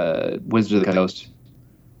at Wizards of the Coast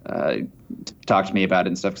talked to me about it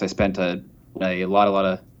and stuff because I spent a lot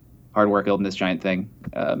of hard work building this giant thing,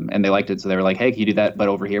 and they liked it. So they were like, "Hey, can you do that, but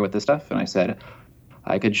over here with this stuff?" And I said,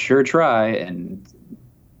 "I could sure try," and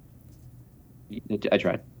I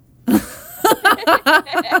tried.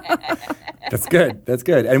 That's good. That's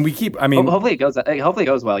good. And we keep. I mean, Hopefully it goes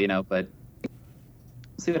well, but we'll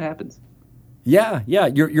see what happens. yeah.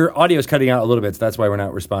 Your audio is cutting out a little bit, so that's why we're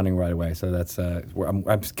not responding right away. So that's.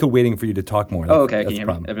 I'm still waiting for you to talk more. Oh, okay. That's Can the you hear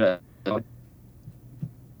problem. me?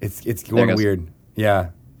 It's There it going goes. weird. Yeah.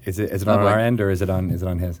 Is it on our end or is it on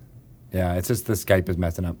his? Yeah. It's just the Skype is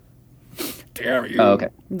messing up. Damn you. Oh, okay.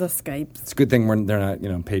 The Skype. It's a good thing they're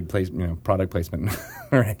not paid product placement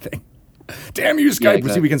or anything. Damn you, Skype. Yeah,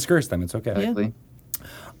 exactly. See, we can curse them. It's okay. Exactly.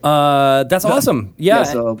 That's awesome. Yeah. Yeah,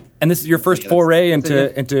 so- and this is your first Yeah, foray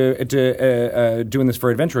that's- into doing this for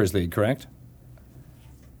Adventurers League, correct?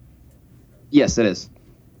 Yes, it is.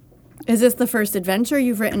 Is this the first adventure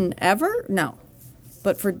you've written ever? No,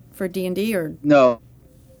 but for D&D or No.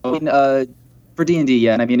 I mean, for D&D,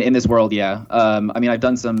 yeah. And I mean, in this world, yeah. I mean, I've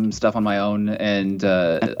done some stuff on my own and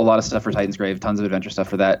a lot of stuff for Titan's Grave, tons of adventure stuff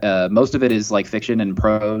for that. Most of it is like fiction and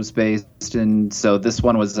prose based. And so this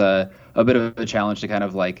one was a bit of a challenge to kind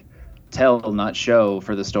of like tell, not show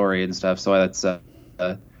for the story and stuff. So that's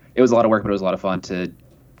it was a lot of work, but it was a lot of fun to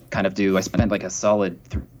kind of do. I spent like a solid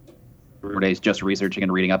 3 days just researching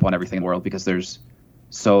and reading up on everything in the world because there's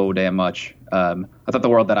so damn much. I thought the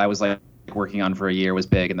world that I was like working on for a year was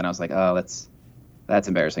big, and then I was like, oh, that's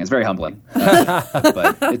embarrassing. It's very humbling,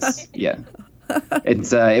 but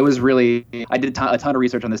it was really. I did a ton of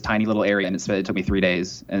research on this tiny little area, and it took me 3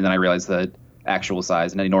 days, and then I realized the actual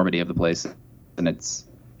size and enormity of the place, and it's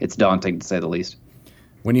daunting to say the least.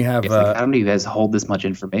 When you have, It's like, how do you guys hold this much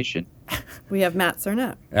information? we have Matt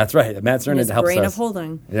Cernett. that's right, Matt Cernett His helps brain us. of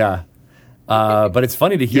holding. Yeah. But it's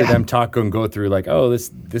funny to hear Yeah. them talk and go through like, oh,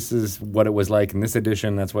 this is what it was like in this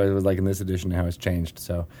edition. That's what it was like in this edition and how it's changed.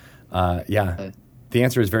 So, the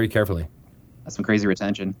answer is very carefully. That's some crazy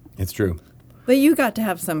retention. It's true. But you got to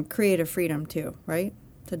have some creative freedom too, right?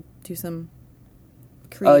 To do some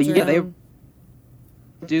create your yeah, they own-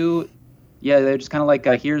 do. Yeah, they're just kind of like,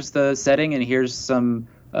 here's the setting and here's some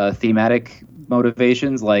thematic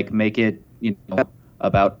motivations, like make it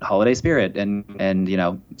about holiday spirit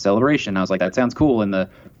and celebration. I was like, that sounds cool, and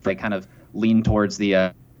I kind of lean towards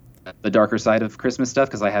the darker side of Christmas stuff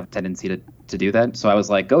because I have a tendency to do that. So I was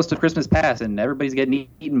like, Ghost of Christmas Past, and everybody's getting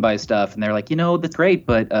eaten by stuff, and they're like, that's great,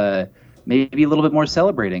 but maybe a little bit more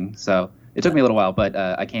celebrating. So it took me a little while, but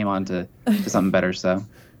I came on to something better. So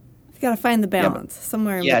you got to find the balance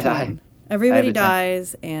somewhere in between. Everybody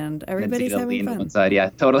dies, and everybody's having fun. One side,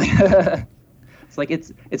 yeah, totally. It's like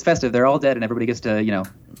it's festive. They're all dead, and everybody gets to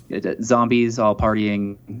zombies all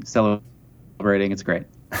partying, celebrating. It's great.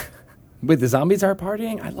 Wait, the zombies are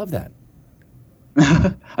partying? I love that.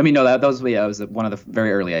 I mean, no, that was one of the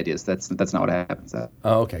very early ideas. That's not what happens.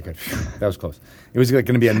 Oh, okay, good. That was close. It was going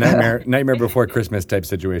to be a nightmare before Christmas type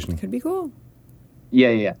situation. Could be cool.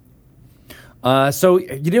 Yeah. So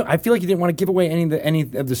I feel like you didn't want to give away any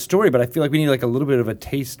of the story, but I feel like we need like a little bit of a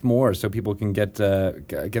taste more so people can get a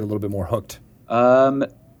little bit more hooked.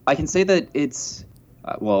 I can say that it's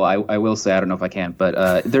I will say, I don't know if I can,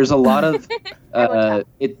 but there's a lot of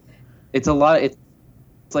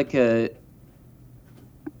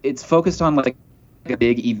it's focused on like the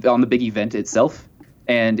big event itself,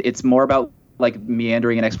 and it's more about like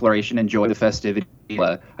meandering and exploration, enjoy the festivity.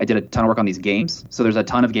 I did a ton of work on these games, so there's a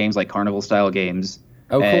ton of games like carnival style games,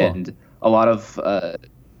 and a lot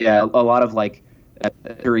of like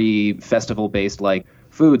very festival based like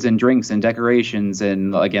foods and drinks and decorations,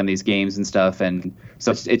 and again these games and stuff. And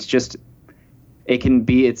so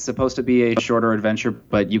it's supposed to be a shorter adventure,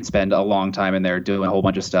 but you can spend a long time in there doing a whole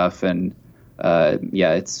bunch of stuff. And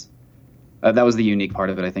it's that was the unique part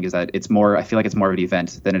of it, I think, is that I feel like it's more of an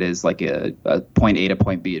event than it is like a point A to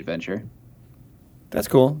point B adventure. That's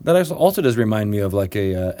cool. That also does remind me of like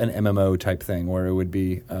an MMO type thing where it would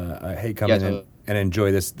be, hey, come in and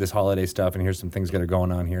enjoy this holiday stuff, and here's some things that are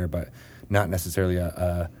going on here, but not necessarily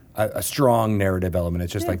a strong narrative element.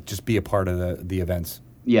 It's just like just be a part of the events.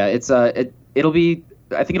 Yeah, it'll be.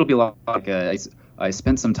 I think it'll be a lot like I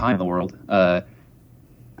spent some time in the world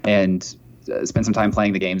and spend some time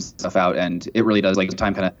playing the games stuff out, and it really does, like, the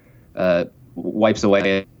time kind of wipes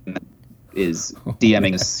away and is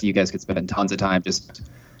DMing us. You guys could spend tons of time just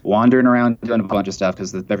wandering around doing a bunch of stuff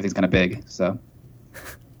because everything's kind of big. So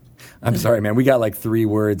I'm sorry, man. We got like 3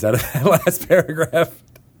 words out of that last paragraph.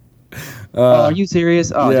 Are you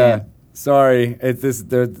serious? Oh, yeah. Damn. Sorry, it's this.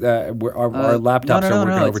 Our laptops are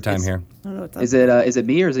working overtime here. Is it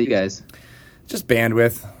me or is it you guys? Just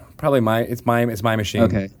bandwidth. Probably it's my machine.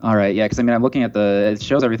 Okay, all right, yeah. Because I mean, I'm looking at it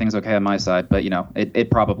shows everything's okay on my side, but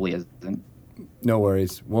it probably isn't. No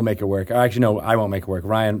worries, we'll make it work. Actually, no, I won't make it work.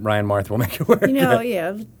 Ryan Marth will make it work.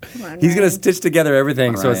 Yeah. Come on, he's gonna stitch together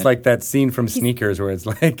everything, so it's like that scene from Sneakers where it's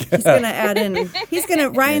like he's gonna add in.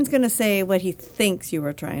 Ryan's gonna say what he thinks you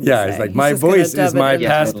were trying to say. Yeah, it's like my voice is my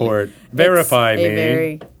passport. Totally. Verify me. A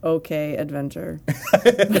very okay adventure.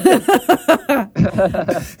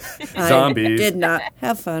 Zombies. I did not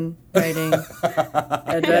have fun writing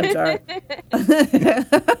adventure.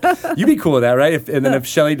 You'd be cool with that, right? If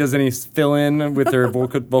Shelley does any fill in with her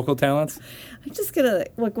vocal talents. I'm just gonna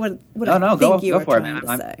look what go you were for it, trying man.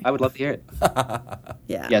 to say. I would love to hear it.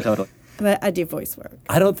 Yeah, totally. But I do voice work.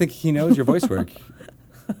 I don't think he knows your voice work.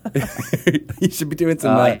 You should be doing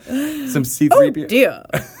some C3PO. Oh dear,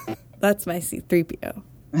 that's my C3PO.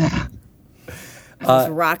 Just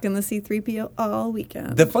rocking the C3PO all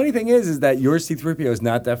weekend. The funny thing is that your C3PO is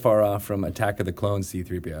not that far off from Attack of the Clones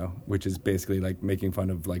C3PO, which is basically like making fun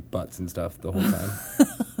of like butts and stuff the whole time.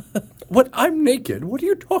 What? I'm naked. What are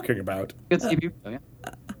you talking about? Good C3PO, yeah.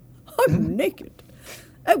 I'm naked.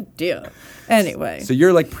 Oh dear. Anyway, so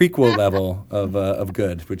you're like prequel level of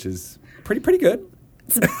good, which is pretty good.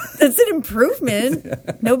 That's an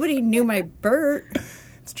improvement. Nobody knew my Bert.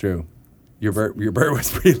 It's true. Your Bert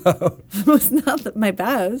was pretty low. It was not my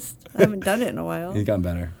best. I haven't done it in a while. You've gotten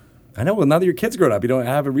better. I know. Well, now that your kid's grown up, you don't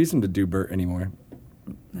have a reason to do Bert anymore.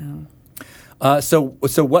 No. So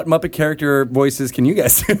what Muppet character voices can you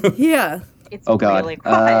guys do? Yeah. It's really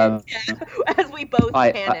quiet. As we both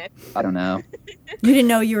panic. I don't know. You didn't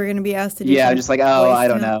know you were going to be asked to do I'm just like, I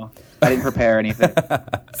don't know. I didn't prepare anything.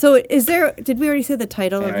 So did we already say the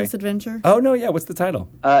title of this adventure? Oh, no, yeah. What's the title?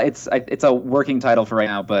 It's a working title for right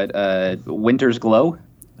now, but Winter's Glow.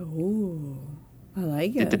 Ooh, I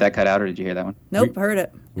like it. Did that cut out, or did you hear that one? Nope, heard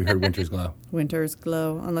it. We heard Winter's Glow. Winter's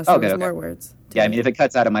Glow, unless there was more words. Yeah, I mean, if it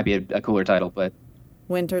cuts out, it might be a cooler title, but...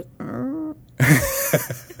 Winter...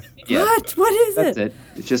 Yeah. What? What is That's it?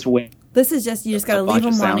 It's just wind. This is just, you just got to leave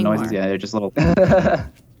them sound wanting noises. more. Yeah, they're just little...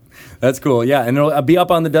 That's cool, yeah. And it'll be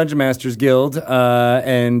up on the Dungeon Masters Guild.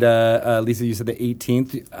 And Lisa, you said the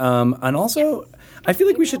 18th. And also, I feel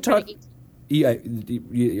like we should talk...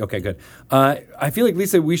 Okay, good. I feel like,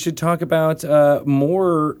 Lysa, we should talk about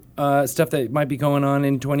more stuff that might be going on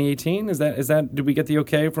in 2018. Is that? Did we get the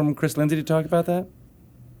okay from Chris Lindsay to talk about that?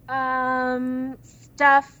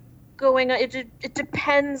 Stuff going on. It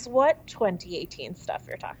depends what 2018 stuff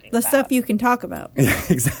you're talking about. The stuff you can talk about. Yeah,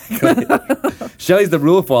 exactly. Shelley's the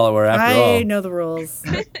rule follower, after all. I know the rules.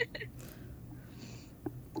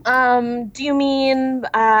 Do you mean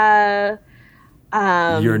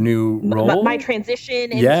your new role? My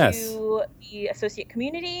transition into the associate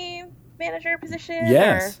community manager position?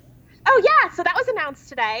 Yes. Oh, yeah. So that was announced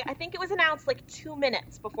today. I think it was announced like 2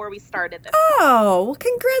 minutes before we started this. Oh, well,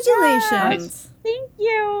 congratulations. Yes. Thank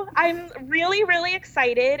you. I'm really, really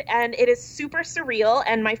excited, and it is super surreal,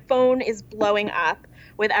 and my phone is blowing up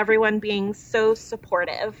with everyone being so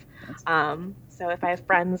supportive. So if I have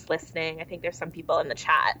friends listening, I think there's some people in the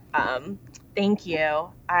chat. Thank you.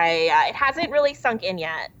 It hasn't really sunk in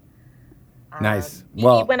yet. Nice.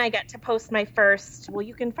 Well, when I get to post my first,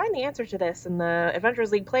 you can find the answer to this in the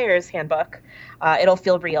Adventurers League Players Handbook. It'll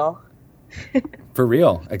feel real. For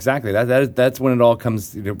real, exactly. That's when it all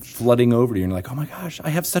comes flooding over to you, and you're like, oh my gosh, I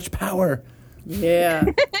have such power. Yeah.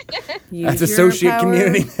 As associate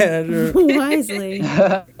community manager. Wisely.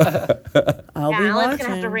 I'll be watching. Alan's gonna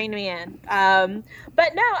have to rein me in.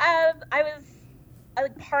 But no, I was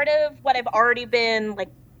part of what I've already been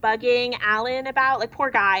bugging Alan about. Poor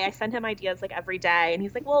guy, I send him ideas every day, and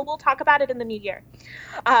he's like, well, we'll talk about it in the new year.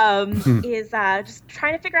 Is just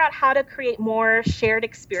trying to figure out how to create more shared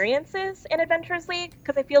experiences in Adventurers League,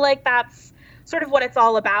 because I feel like that's sort of what it's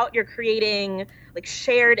all about. You're creating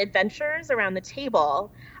shared adventures around the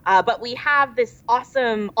table, but we have this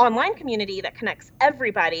awesome online community that connects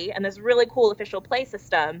everybody, and this really cool official play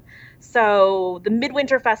system. So the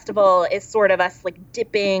Midwinter Festival is sort of us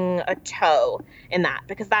dipping a toe in that,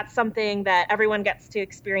 because that's something that everyone gets to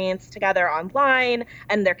experience together online,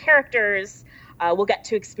 and their characters will get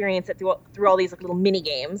to experience it through all these little mini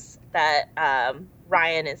games that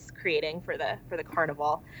Ryan is creating for the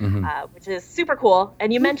carnival, which is super cool.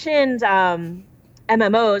 And you mentioned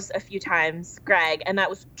MMOs a few times, Greg, and that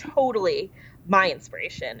was totally my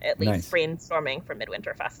inspiration, at least, brainstorming for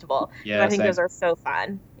Midwinter Festival. Yeah, I think those are so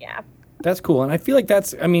fun. Yeah. That's cool. And I feel like I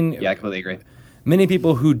completely agree. Many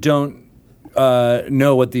people who don't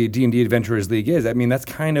know what the D&D Adventurers League is, that's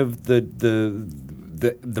kind of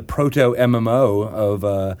the proto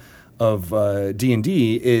MMO of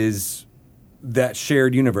D&D is that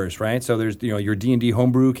shared universe, right? So there's your D&D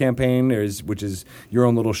homebrew campaign, which is your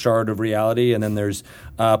own little shard of reality, and then there's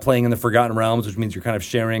playing in the Forgotten Realms, which means you're kind of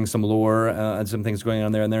sharing some lore and some things going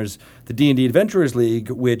on there. And there's the D&D Adventurers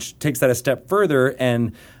League, which takes that a step further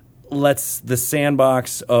and lets the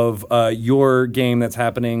sandbox of your game that's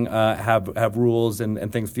happening have rules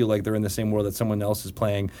and things feel like they're in the same world that someone else is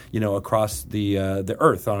playing, across the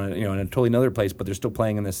earth in a totally another place, but they're still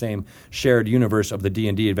playing in the same shared universe of the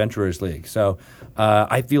D&D Adventurers League. So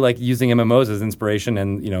I feel like using MMOs as inspiration,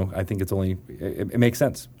 and I think it makes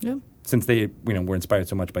sense. Yeah. Since they were inspired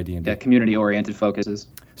so much by D&D. Yeah, community oriented focuses.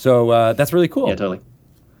 So that's really cool. Yeah, totally.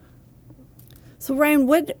 So, Ryan,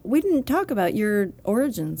 we didn't talk about your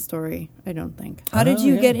origin story, I don't think. How did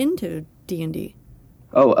you get into D&D?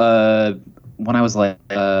 When I was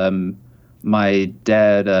my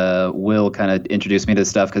dad, Will, kind of introduced me to this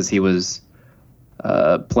stuff because he was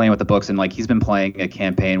playing with the books, and he's been playing a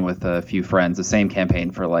campaign with a few friends, the same campaign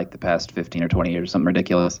for the past 15 or 20 years, something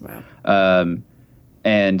ridiculous. Wow.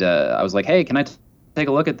 And I was like, hey, can I take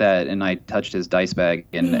a look at that? And I touched his dice bag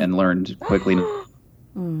and learned quickly.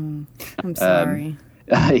 I'm sorry.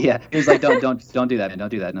 Yeah, he was like, "Don't do that, man! Don't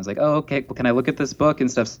do that." And I was like, "Oh, okay. Well, can I look at this book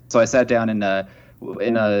and stuff?" So I sat down and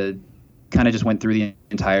kind of just went through the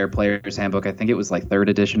entire Player's Handbook. I think it was 3rd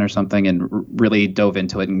edition or something, and really dove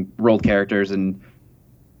into it and rolled characters and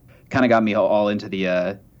kind of got me all into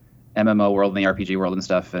the MMO world and the RPG world and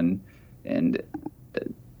stuff, and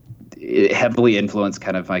it heavily influenced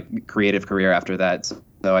kind of my creative career after that.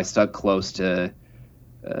 So I stuck close to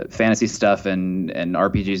fantasy stuff and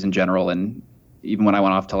RPGs in general, and even when I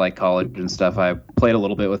went off to college and stuff, I played a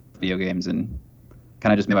little bit with video games and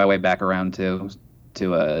kind of just made my way back around to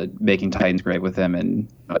making Titans great with him, and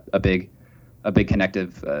a big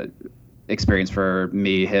connective experience for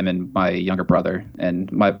me, him, and my younger brother.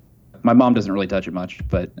 And my mom doesn't really touch it much,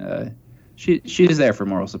 but she's there for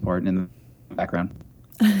moral support in the background.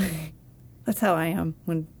 That's how I am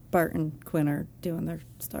when Bart and Quinn are doing their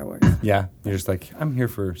Star Wars. Yeah, you're just I'm here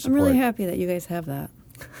for support. I'm really happy that you guys have that.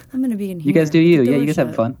 I'm going to be in here. You guys do you. Yeah, you guys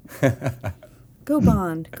have fun. Go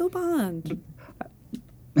Bond. Go Bond.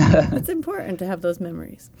 It's important to have those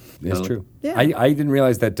memories. It's true. Yeah. I didn't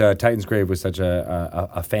realize that Titan's Grave was such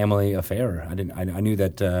a family affair. I knew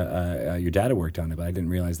that your dad had worked on it, but I didn't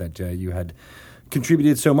realize that you had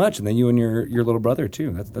contributed so much, and then you and your little brother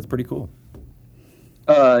too. That's pretty cool.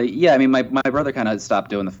 Yeah, I mean, my brother kind of stopped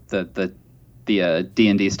doing the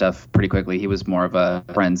D&D stuff pretty quickly. He was more of a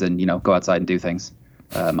friends and go outside and do things.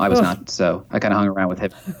 I was not, so I kind of hung around with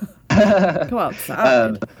him. Go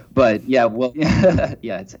outside. But yeah, well,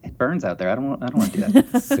 yeah, it burns out there. I don't want to do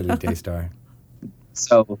that. Silly Daystar.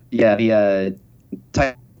 So yeah,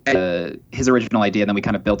 his original idea, and then we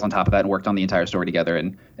kind of built on top of that and worked on the entire story together.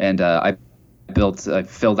 And I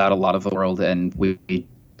filled out a lot of the world, and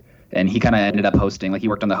he kind of ended up hosting. Like he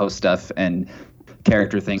worked on the host stuff and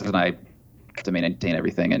character things, and I to maintain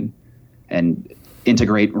everything and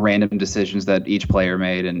integrate random decisions that each player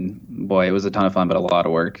made. And boy, it was a ton of fun, but a lot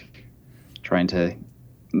of work trying to.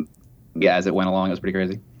 Yeah, as it went along, it was pretty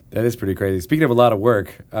crazy. That is pretty crazy. Speaking of a lot of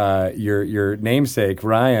work, your namesake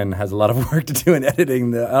Ryan has a lot of work to do in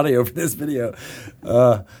editing the audio for this video.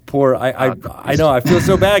 Poor, I know. I feel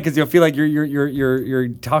so bad because you'll feel like you're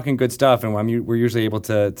talking good stuff, and we're usually able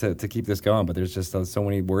to keep this going, but there's just so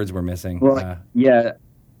many words we're missing. Well, yeah,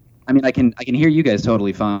 I mean, I can hear you guys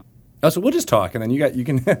totally fine. Oh, so we'll just talk, and then you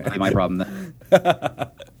can. Be my problem then.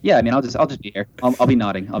 Yeah, I mean, I'll just be here. I'll be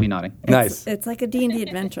nodding. Nice. It's like a D&D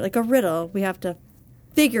adventure, like a riddle. We have to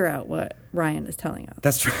figure out what Ryan is telling us.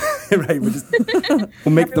 That's true. Right.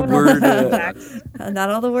 We'll make the word. Not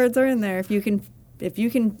all the words are in there. If you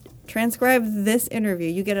can transcribe this interview,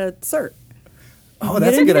 you get a cert. Oh,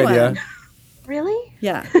 that's a good idea. One. Really?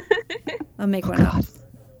 Yeah. I'll make one up.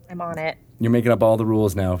 I'm on it. You're making up all the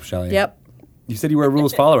rules now, Shelley. Yep. You said you were a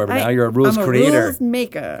rules follower, but now you're a rules creator. I'm a rules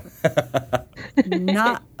maker,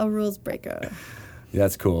 not a rules breaker. Yeah,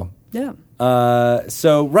 that's cool. Yeah.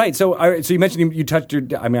 So you mentioned you touched your.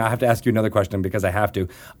 I mean, I have to ask you another question because I have to.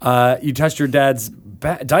 You touched your dad's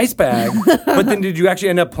dice bag, but then did you actually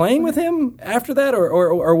end up playing with him after that,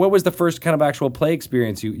 or what was the first kind of actual play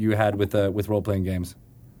experience you had with role playing games?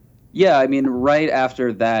 Yeah, I mean, right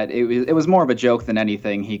after that, it was more of a joke than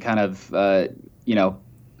anything. He kind of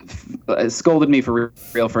scolded me for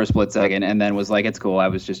real for a split second, and then was like, "It's cool. I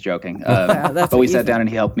was just joking." But we sat down and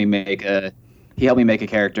he helped me make a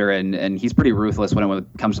character, and he's pretty ruthless when it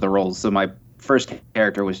comes to the roles. So my first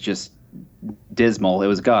character was just dismal. It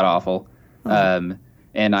was god awful, and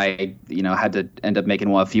I had to end up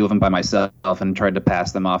making a few of them by myself and tried to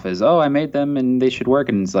pass them off as, "Oh, I made them and they should work."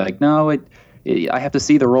 And it's like, no, I have to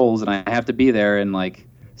see the roles and I have to be there, and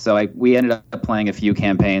so we ended up playing a few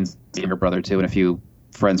campaigns, younger brother too, and a few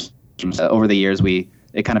friends. Over the years,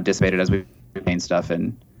 it kind of dissipated as we made stuff,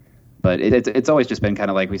 but it's always just been kind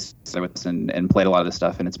of like we started with this and played a lot of this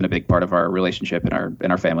stuff, and it's been a big part of our relationship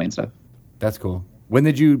and our family and stuff. That's cool. When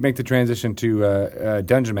did you make the transition to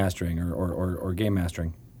dungeon mastering or game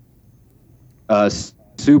mastering?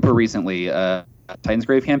 Super recently, Titan's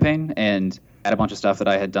Grave campaign, and had a bunch of stuff that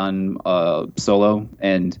I had done solo,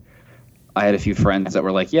 and I had a few friends that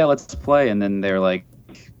were like, "Yeah, let's play," and then they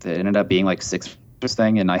ended up being like 6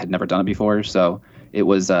 thing, and I had never done it before, so it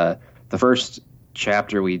was the first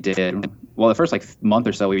chapter we did. Well, the first month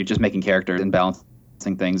or so, we were just making characters and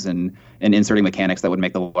balancing things and inserting mechanics that would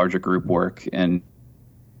make the larger group work, and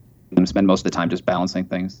spend most of the time just balancing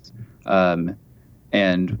things. And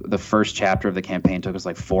the first chapter of the campaign took us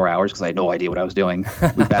 4 hours because I had no idea what I was doing.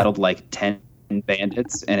 We battled 10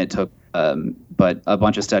 bandits, and it took but a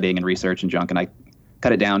bunch of studying and research and junk, and I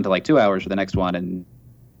cut it down to 2 hours for the next one, and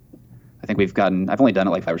I think I've only done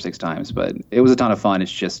it 5 or 6 times, but it was a ton of fun.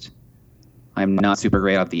 It's just, I'm not super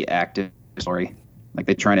great at the active story.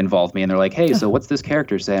 They try and involve me, and they're like, "Hey, so what's this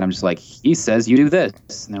character say?" And I'm just like, "He says you do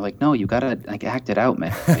this." And they're like, "No, you gotta act it out,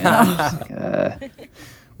 man."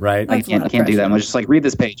 Right. I can't do that. I'm just read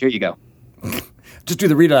this page. Here you go. Just do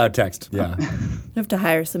the read aloud text. Yeah. You have to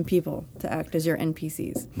hire some people to act as your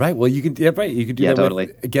NPCs. Right. Well, you can. Yeah, right. You could do that.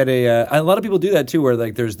 Totally. Get a lot of people do that too. Where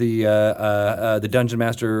there's the dungeon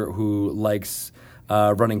master who likes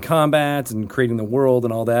running combats and creating the world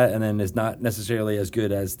and all that, and then is not necessarily as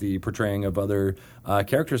good as the portraying of other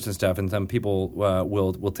characters and stuff. And some people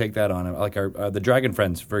will take that on, like the Dragon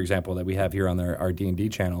Friends, for example, that we have here on our D&D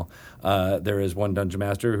channel. There is one dungeon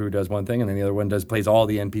master who does one thing, and then the other one plays all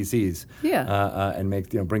the NPCs. Yeah,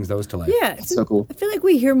 and brings those to life. Yeah, it's so cool. I feel like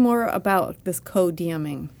we hear more about this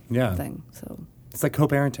co-DMing thing. So it's like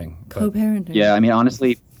co-parenting. Co-parenting. Yeah, I mean,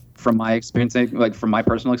 honestly, from my experience, from my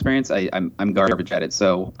personal experience, I'm garbage at it.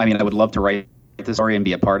 So, I mean, I would love to write the story and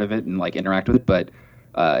be a part of it and interact with it, but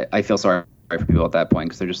I feel sorry for people at that point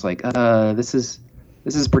because they're just like, this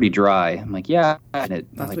is pretty dry. I'm like, yeah, and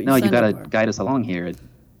I'm like, no, you gotta guide us along here.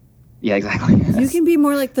 Yeah, exactly. You can be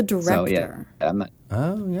more like the director. So, yeah, I'm not.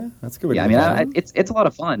 Oh, yeah. That's a good way Yeah, to I look mean, at it. it's a lot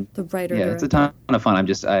of fun. The writer. Yeah, it's a ton of fun.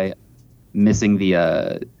 I'm missing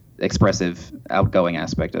the expressive, outgoing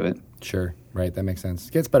aspect of it. Sure. Right. That makes sense.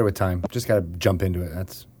 It gets better with time. Just got to jump into it.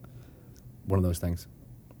 That's one of those things.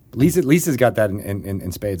 Lisa's got that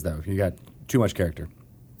in spades, though. You got too much character.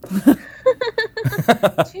 Too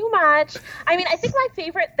much. I mean, I think my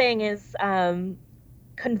favorite thing is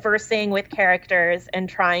conversing with characters and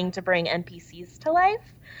trying to bring NPCs to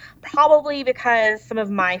life. Probably because some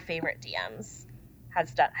of my favorite DMs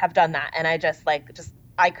have done that, and I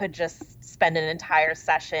could just spend an entire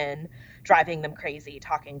session driving them crazy,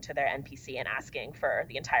 talking to their NPC and asking for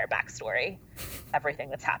the entire backstory,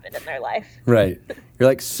 everything that's happened in their life. Right. You're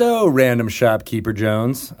like, so random shopkeeper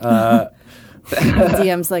Jones.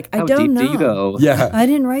 DM's like, I How don't deep know. do you go? Yeah. I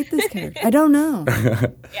didn't write this character. I don't know.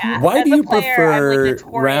 Yeah. Why As do a you player, prefer I'm notorious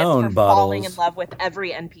round for falling bottles? in love with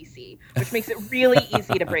every NPC, which makes it really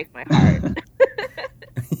easy to break my heart.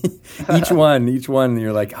 Each one,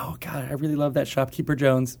 you're like, oh, God, I really love that shopkeeper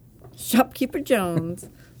Jones. Shopkeeper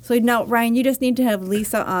Jones. So now, Ryan, you just need to have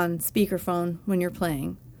Lysa on speakerphone when you're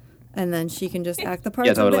playing, and then she can just act the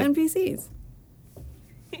parts totally. of the NPCs.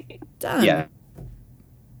 Done. Yeah.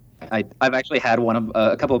 I've actually had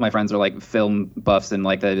a couple of my friends are like film buffs and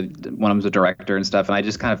like one of them's a director and stuff, and I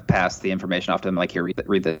just kind of pass the information off to them, like, here,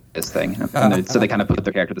 read this thing, and so they kind of put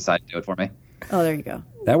their character to the side and do it for me. Oh, there you go.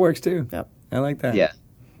 That works, too. Yep. I like that. Yeah.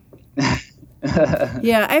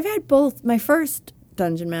 Yeah, I've had both. My first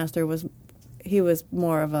dungeon master was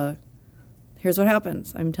more of a, here's what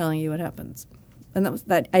happens. I'm telling you what happens. And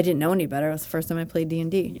that I didn't know any better. It was the first time I played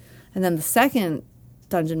D&D. And then the second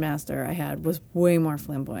dungeon master I had was way more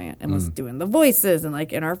flamboyant and was doing the voices and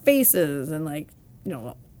like in our faces and like,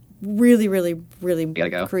 really, really, really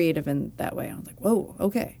creative in that way. I was like, whoa,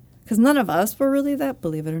 okay. Because none of us were really that,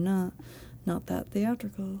 believe it or not that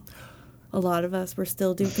theatrical. A lot of us were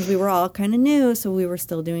still doing, because we were all kind of new, so we were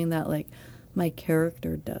still doing that, like, my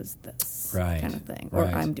character does this kind of thing. Or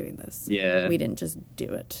right. I'm doing this. Yeah. We didn't just do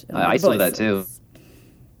it. I still do that too.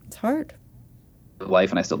 It's hard. Life,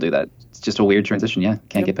 and I still do that. It's just a weird transition. Yeah,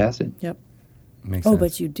 can't get past it. Yep. Makes sense.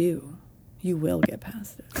 But you do. You will get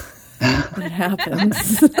past it. It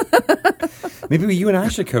happens. Maybe you and I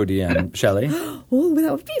should co-DM, Shelley. Oh,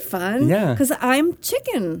 that would be fun. Yeah. Because I'm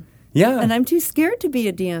chicken. Yeah. And I'm too scared to be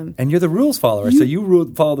a DM. And you're the rules follower, so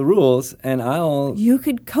you follow the rules, and I'll... You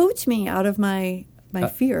could coach me out of my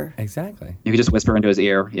fear. Exactly. You could just whisper into his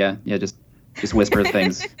ear. Yeah, just whisper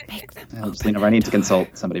things. I'll just lean over. I need to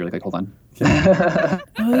consult somebody really quick. Hold on.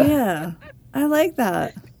 Oh, yeah. I like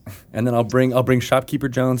that. And then I'll bring Shopkeeper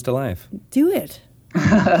Jones to life. Do it.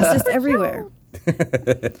 It's just everywhere.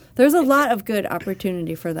 There's a lot of good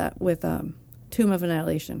opportunity for that with Tomb of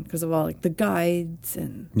Annihilation because of all like the guides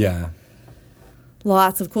and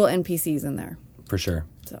lots of cool NPCs in there. For sure.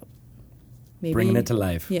 So maybe Bringing it to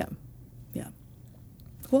life. Yeah.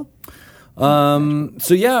 Cool.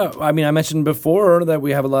 So yeah, I mean, I mentioned before that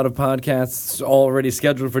we have a lot of podcasts already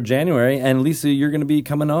scheduled for January, and Lysa, you're going to be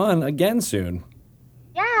coming on again soon.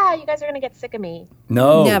 Yeah, you guys are going to get sick of me.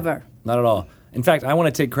 No. Never. Not at all. In fact, I want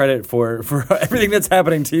to take credit for everything that's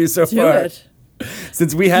happening to you so Do far. it.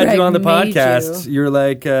 Since we had Greg you on the made podcast, you. you're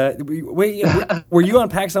like, wait, were you on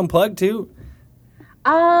PAX Unplugged too?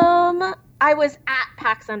 I was at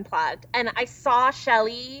PAX Unplugged, and I saw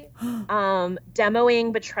Shelley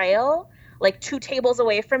demoing Betrayal like 2 tables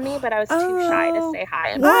away from me, but I was too shy to say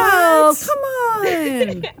hi. Wow, come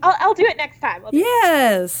on. I'll do it next time.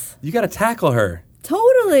 Yes. You got to tackle her.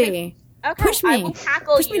 Totally. Okay, Push me. I will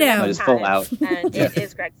tackle Push you me down. next Just full time, out. and it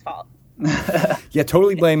is Greg's fault. Yeah,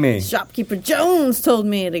 totally blame me. Shopkeeper Jones told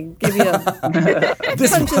me to give you a punch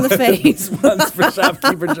in the face. Once for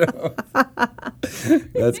Shopkeeper Jones.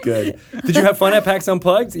 That's good. Did you have fun at PAX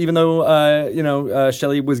Unplugged, even though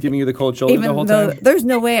Shelley was giving you the cold shoulder the whole time? There's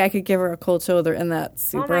no way I could give her a cold shoulder in that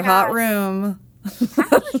super hot gosh. room.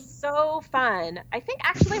 That was so fun. I think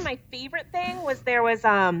actually my favorite thing was there was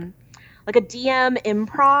like a DM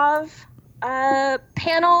improv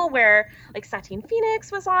panel where like Satine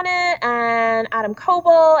Phoenix was on it and Adam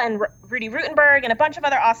Coble and Rudy Rutenberg and a bunch of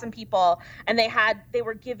other awesome people, and they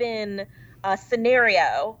were given a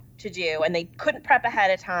scenario to do and they couldn't prep ahead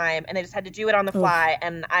of time and they just had to do it on the fly,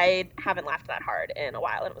 and I haven't laughed that hard in a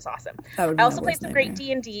while and it was awesome. I also played some great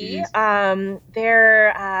D&D.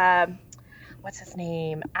 What's his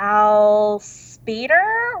name? Al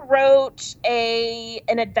Spader wrote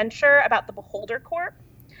an adventure about the Beholder Corp.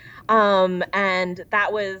 And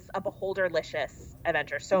that was a beholderlicious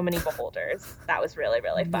adventure. So many beholders. That was really,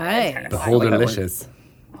 really fun. Nice. Beholderlicious.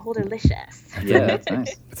 Beholderlicious. Yeah, that's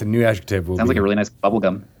nice. It's a new adjective. Sounds like a really nice bubble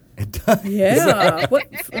gum. It does. Yeah.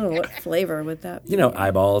 What flavor would that be?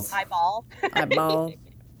 Eyeballs. Eyeball. Eyeball.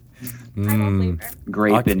 Eyeball flavor.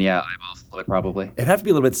 Grape and eyeball flavor probably. It'd have to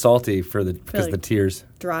be a little bit salty because like- the tears.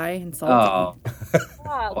 Dry and salty. Oh,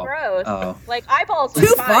 Oh, gross. Oh. Like eyeballs. Too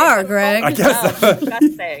far, Greg. I guess.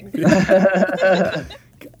 Disgusting.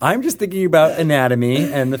 I'm just thinking about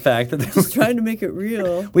anatomy and the fact that Just trying to make it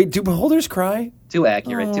real. Wait, do beholders cry? too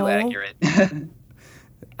accurate. Too Oh. accurate.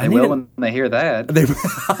 I They need will a- when they hear that.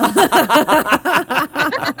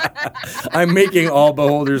 I'm making all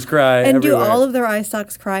beholders cry. And do everywhere. all of their eye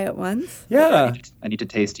stalks cry at once? Yeah. I need to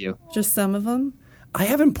taste you. Just some of them? I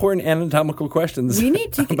have important anatomical questions. We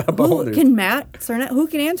need to. about beholders. Can Matt Cernet? Who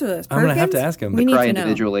can answer this? I'm gonna have Perkins? to ask him. We need Cry to know.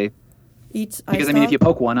 individually. Each eye Because I mean, if stalk? you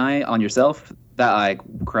poke one eye on yourself, that eye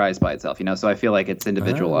cries by itself. So I feel like it's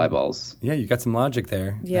individual eyeballs. Yeah, you got some logic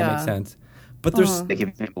there. Yeah. That makes sense. But there's They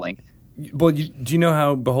keep me blink. well, do you know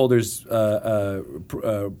how beholders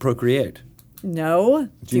procreate? No.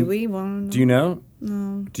 Do you- Do we want? Do you know?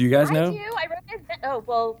 No. Do you guys I know? do. I wrote an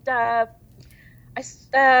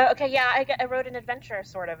I wrote an adventure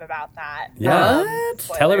sort of about that. Yeah. What?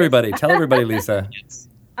 Tell everybody, Lisa.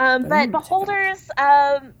 But beholders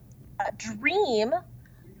dream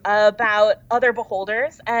about other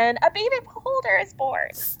beholders, and a baby beholder is born.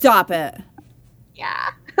 Stop it. Yeah.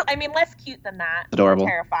 I mean, less cute than that. Adorable.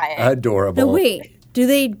 Terrifying. Adorable. No, wait. Do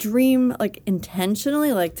they dream like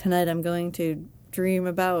intentionally? Like tonight, I'm going to dream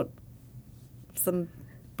about some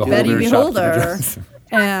Betty Beholder shop for the Beholder, dress.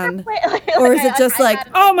 and or is it just like,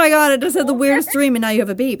 oh my god, I just had the weirdest dream, and now you have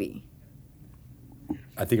a baby?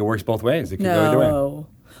 I think it works both ways. It could go either way. No.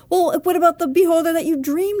 Well, what about the beholder that you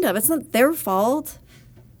dreamed of? It's not their fault.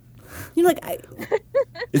 You know, like,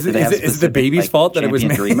 Is Do it they have the specific, baby's fault that it was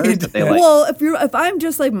made? champion dreamers that they like? well, if I'm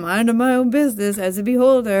just like minding my own business as a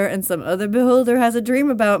beholder, and some other beholder has a dream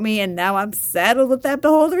about me, and now I'm saddled with that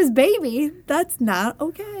beholder's baby, that's not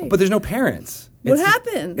okay. But there's no parents. What It's-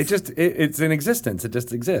 happens? It's in existence. It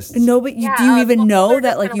just exists. No, but do you even know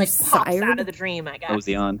that like you pops out sired? of the dream? I guess.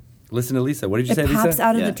 Cozy on. Listen to Lisa. What did you It say, pops Lisa?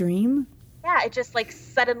 out of Yeah. the dream, Yeah, it just like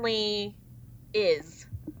suddenly is.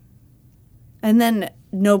 and then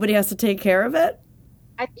nobody has to take care of it.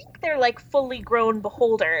 I think they're like fully grown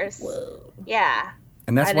beholders. Yeah.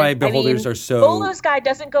 And that's why beholders are so Bolo's guy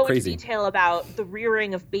doesn't go crazy. into detail about the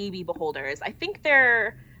rearing of baby beholders. I think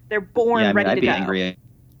they're born Yeah, I mean, ready I'd to be go. angry.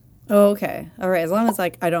 Oh, okay, all right. As long as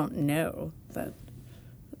like I don't know that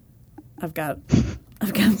I've got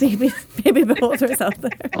baby beholders out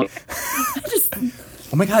there.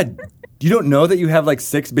 Oh my God. You don't know that you have like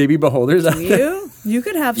 6 baby beholders out there? You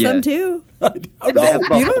could have Yeah. some too. Oh, They no. have You don't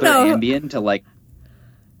beholder know. Ambien to like.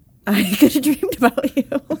 I could have dreamed about you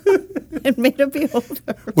and made a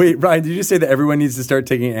beholder. Wait, Ryan, did you say that everyone needs to start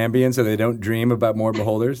taking Ambien so they don't dream about more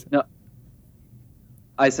beholders? No.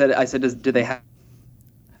 I said. Do they have?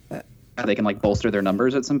 They can like bolster their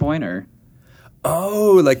numbers at some point, or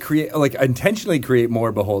Oh, like intentionally create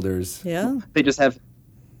more beholders. Yeah. they just have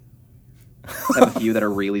a few that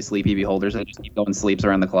are really sleepy beholders that just keep going sleeps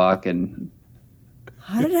around the clock and.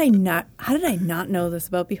 How did I not know this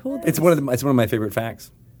about beholders? It's one of my favorite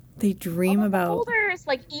facts. They dream about. Beholders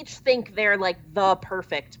like each think they're like the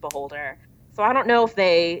perfect beholder. So I don't know if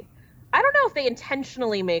they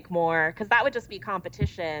intentionally make more, because that would just be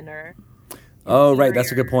competition or. Oh, right,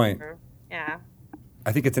 that's a good point. Or- yeah.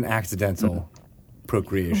 I think it's an accidental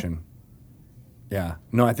procreation. Yeah.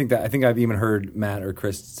 No, I think I've even heard Matt or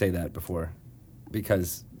Chris say that before.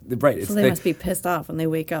 Because right, it's So they must be pissed off when they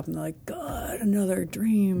wake up and they're like, God, another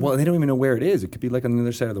dream. well, they don't even know where it is. It could be like on the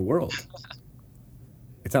other side of the world.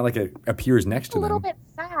 It's not like it appears next A to little them.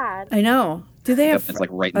 bit sad. I know. Do they have? It's like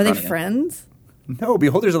right in Are they front of you. friends? No,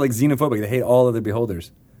 beholders are like xenophobic. They hate all other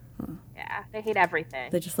beholders. Yeah, they hate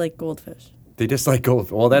everything. They just like goldfish. They dislike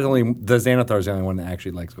gold. Well, that's only the Xanathar is the only one that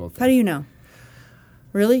actually likes goldfish. How do you know?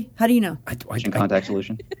 Really? How do you know? In contact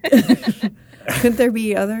solution. Couldn't there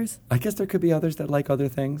be others? I guess there could be others that like other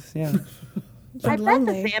things. Yeah. I bet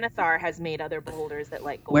lonely. the Xanathar has made other beholders that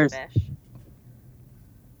like Where's- goldfish.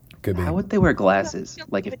 Could be. How would they wear glasses? Feel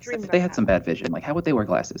Like like a if dream they about had that. some bad vision, like how would they wear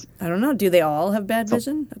glasses? I don't know. Do they all have bad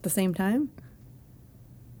vision at the same time?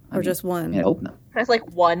 Or just one? I hope not. Has like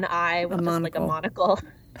one eye with just like a monocle. monocle.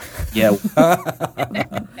 Yeah.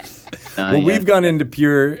 Well, we've gone into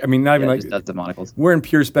pure. I mean, not even just like does the monocles. we're in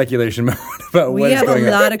pure speculation mode about We what's have going a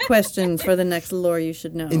on. lot of questions for the next lore you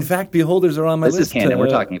should know. In fact, beholders are on my This list. is canon. We're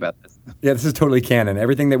talking about this. Yeah, this is totally canon.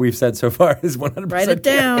 Everything that we've said so far is 100%. Write it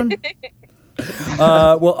down.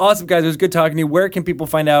 Well, awesome, guys. It was good talking to you. Where can people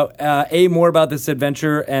find out, A, more about this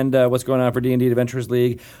adventure and what's going on for D&D Adventurers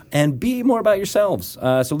League, and B, more about yourselves?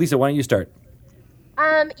 So, Lisa, why don't you start?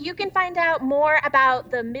 You can find out more about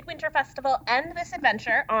the Midwinter Festival and this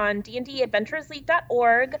adventure on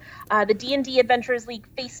dndadventuresleague.org, the D&D Adventurers League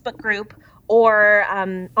Facebook group, or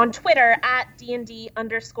on Twitter at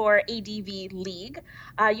 @DND_ADV League.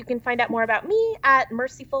 You can find out more about me at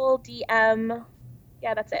MercifulDM.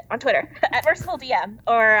 Yeah, that's it. On Twitter at MercifulDM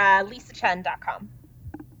or LysaChen.com.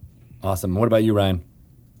 Awesome. What about you, Ryan?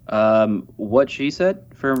 What she said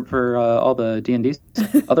for all the D&D.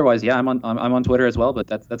 Otherwise, yeah, I'm on Twitter as well, but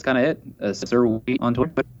that's kind of it. Sir Wheaton on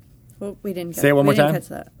Twitter. Well, we didn't Say it one more time. catch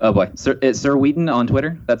that. Oh boy, it's Sir Wheaton on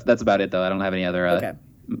Twitter. That's about it though. I don't have any other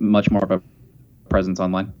much more of a presence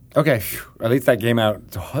online. Okay, phew, at least that came out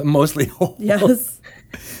mostly whole. Yes.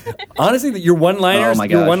 Honestly, your one-liners, Oh my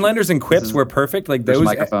gosh. and quips were perfect. Like There's those,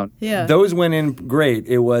 microphone. Yeah. those went in great.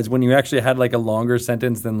 It was when you actually had like a longer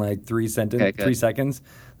sentence than like 3 seconds.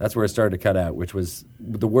 That's where it started to cut out, which was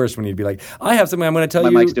the worst. When you'd be like, "I have something I'm going to tell My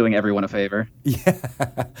you." mic's doing everyone a favor. Yeah,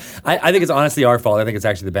 I think it's honestly our fault. I think it's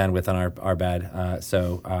actually the bandwidth on our bad.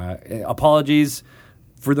 Apologies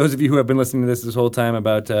for those of you who have been listening to this whole time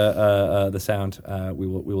about the sound. We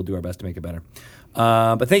will do our best to make it better.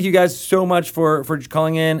 But thank you guys so much for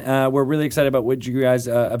calling in. We're really excited about what you guys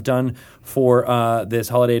have done for this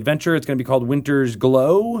holiday adventure. It's going to be called Winter's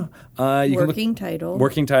Glow. Working title.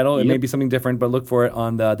 Working title. It may Yep. be something different, but look for it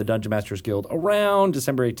on the Dungeon Masters Guild around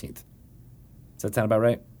December 18th. Does that sound about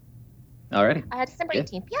right? Alrighty. December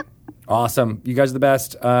 18th. Yep. Awesome. You guys are the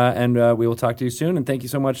best, and we will talk to you soon. And thank you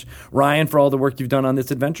so much, Ryan, for all the work you've done on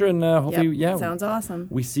this adventure. And hopefully, Sounds awesome.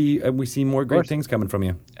 we see more great things coming from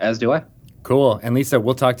you. As do I. Cool. And Lisa,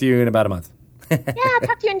 we'll talk to you in about a month. Yeah,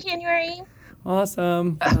 talk to you in January.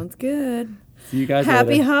 Awesome. Sounds good. See you guys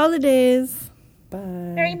Happy later. holidays. Bye.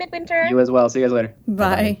 Merry Midwinter. You as well. See you guys later.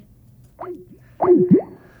 Bye.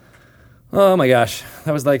 Oh my gosh,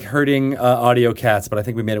 that was like hurting audio cats, but I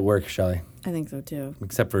think we made it work, Shelley. I think so too.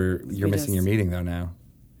 Except for you're missing your meeting though now.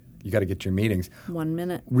 You got to get your meetings. 1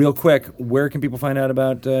 minute. Real quick, where can people find out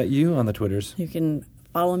about you on the Twitters? You can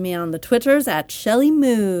follow me on the Twitters at Shelly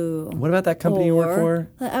Moo. What about that company you work for?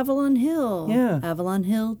 The Avalon Hill. Yeah. Avalon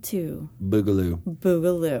Hill 2. Boogaloo.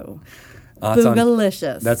 Boogaloo. It's on-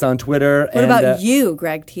 Boogalicious. That's on Twitter. What about you,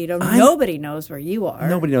 Greg Tito? Nobody knows where you are.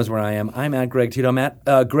 Nobody knows where I am. I'm at Greg Tito. I'm at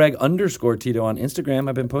Greg_Tito on Instagram.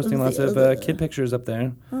 I've been posting lots of kid pictures up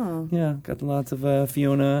there. Oh. Yeah, got lots of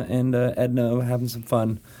Fiona and Edna having some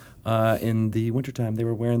fun in the wintertime. They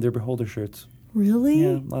were wearing their Beholder shirts. Really?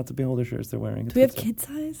 Yeah, lots of Beholder shirts they're wearing. Do we have kid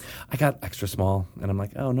size? I got extra small, and I'm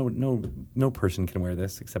like, oh, no person can wear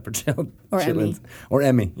this except for Or Chitlins. Or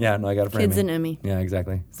Emmy. Yeah, no, I got it for Kids Emmy. and Emmy. Yeah,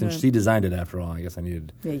 exactly. Since Right. she designed it, after all, I guess I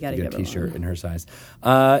needed Yeah, you gotta to get give a it T-shirt one. in her size.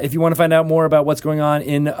 If you want to find out more about what's going on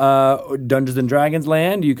in Dungeons and Dragons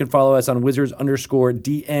land, you can follow us on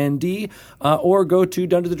Wizards_DND, or go to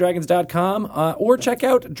DungeonsandDragons.com, or check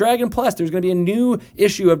out Dragon Plus. There's going to be a new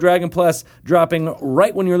issue of Dragon Plus dropping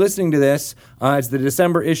right when you're listening to this. It's the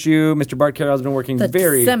December issue. Mr. Bart Carroll has been working The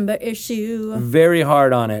very December issue. very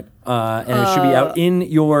hard on it, and it should be out in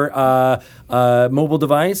your mobile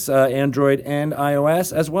device, Android and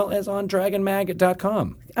iOS, as well as on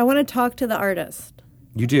DragonMag.com. I want to talk to the artist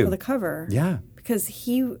You do? for the cover. Yeah. Because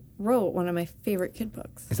he wrote one of my favorite kid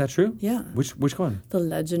books. Is that true? Yeah. Which one? The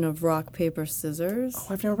Legend of Rock, Paper, Scissors. Oh,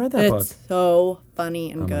 I've never read that book. It's so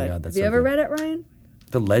funny and Oh my good. God, that's have you so ever good. read it, Ryan?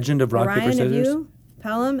 The Legend of Rock, Ryan, Paper, Scissors? have you?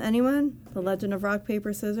 Pelham, anyone? The Legend of Rock,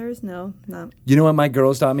 Paper, Scissors? No, not. You know what my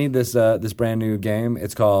girls taught me? This brand new game.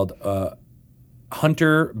 It's called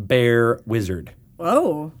Hunter, Bear, Wizard.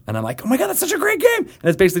 Whoa. And I'm like, oh my God, that's such a great game. And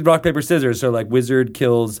it's basically rock, paper, scissors. So like wizard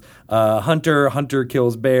kills hunter, hunter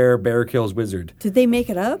kills bear, bear kills wizard. Did they make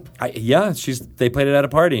it up? They played it at a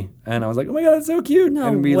party. And I was like, oh my God, that's so cute. No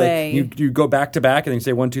and way. Like, you go back to back and then you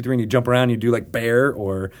say 1, 2, 3 and you jump around and you do like bear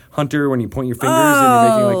or hunter when you point your fingers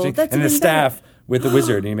and you're making like that's and the even staff with the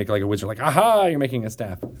wizard and you make like a wizard like, aha, you're making a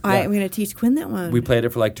staff. I'm going to teach Quinn that one. We played it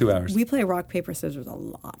for like 2 hours. We play rock, paper, scissors a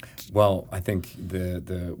lot. Well, I think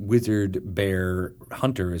the wizard bear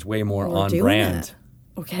hunter is way more We're on doing brand. it.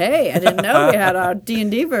 Okay, I didn't know we had a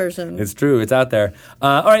D&D version. It's true. It's out there.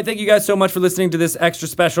 All right. Thank you guys so much for listening to this extra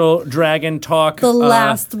special Dragon Talk. The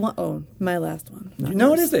last one. Oh, my last one.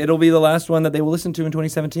 No, it is. It'll be the last one that they will listen to in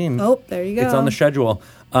 2017. Oh, there you go. It's on the schedule.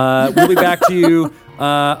 We'll be back to you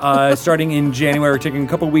starting in January. We're taking a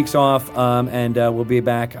couple weeks off, and we'll be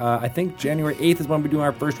back. I think January 8th is when we do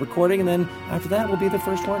our first recording, and then after that will be the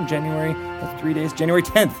first one. That's 3 days. January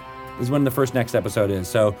 10th is when the next ext is.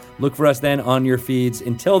 So look for us then on your feeds.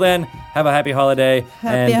 Until then, have a happy holiday.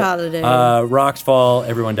 Happy holidays. Rocks fall,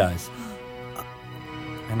 everyone dies.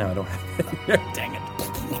 I know, I don't have it here. Dang it.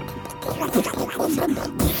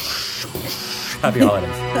 Happy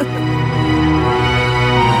holidays.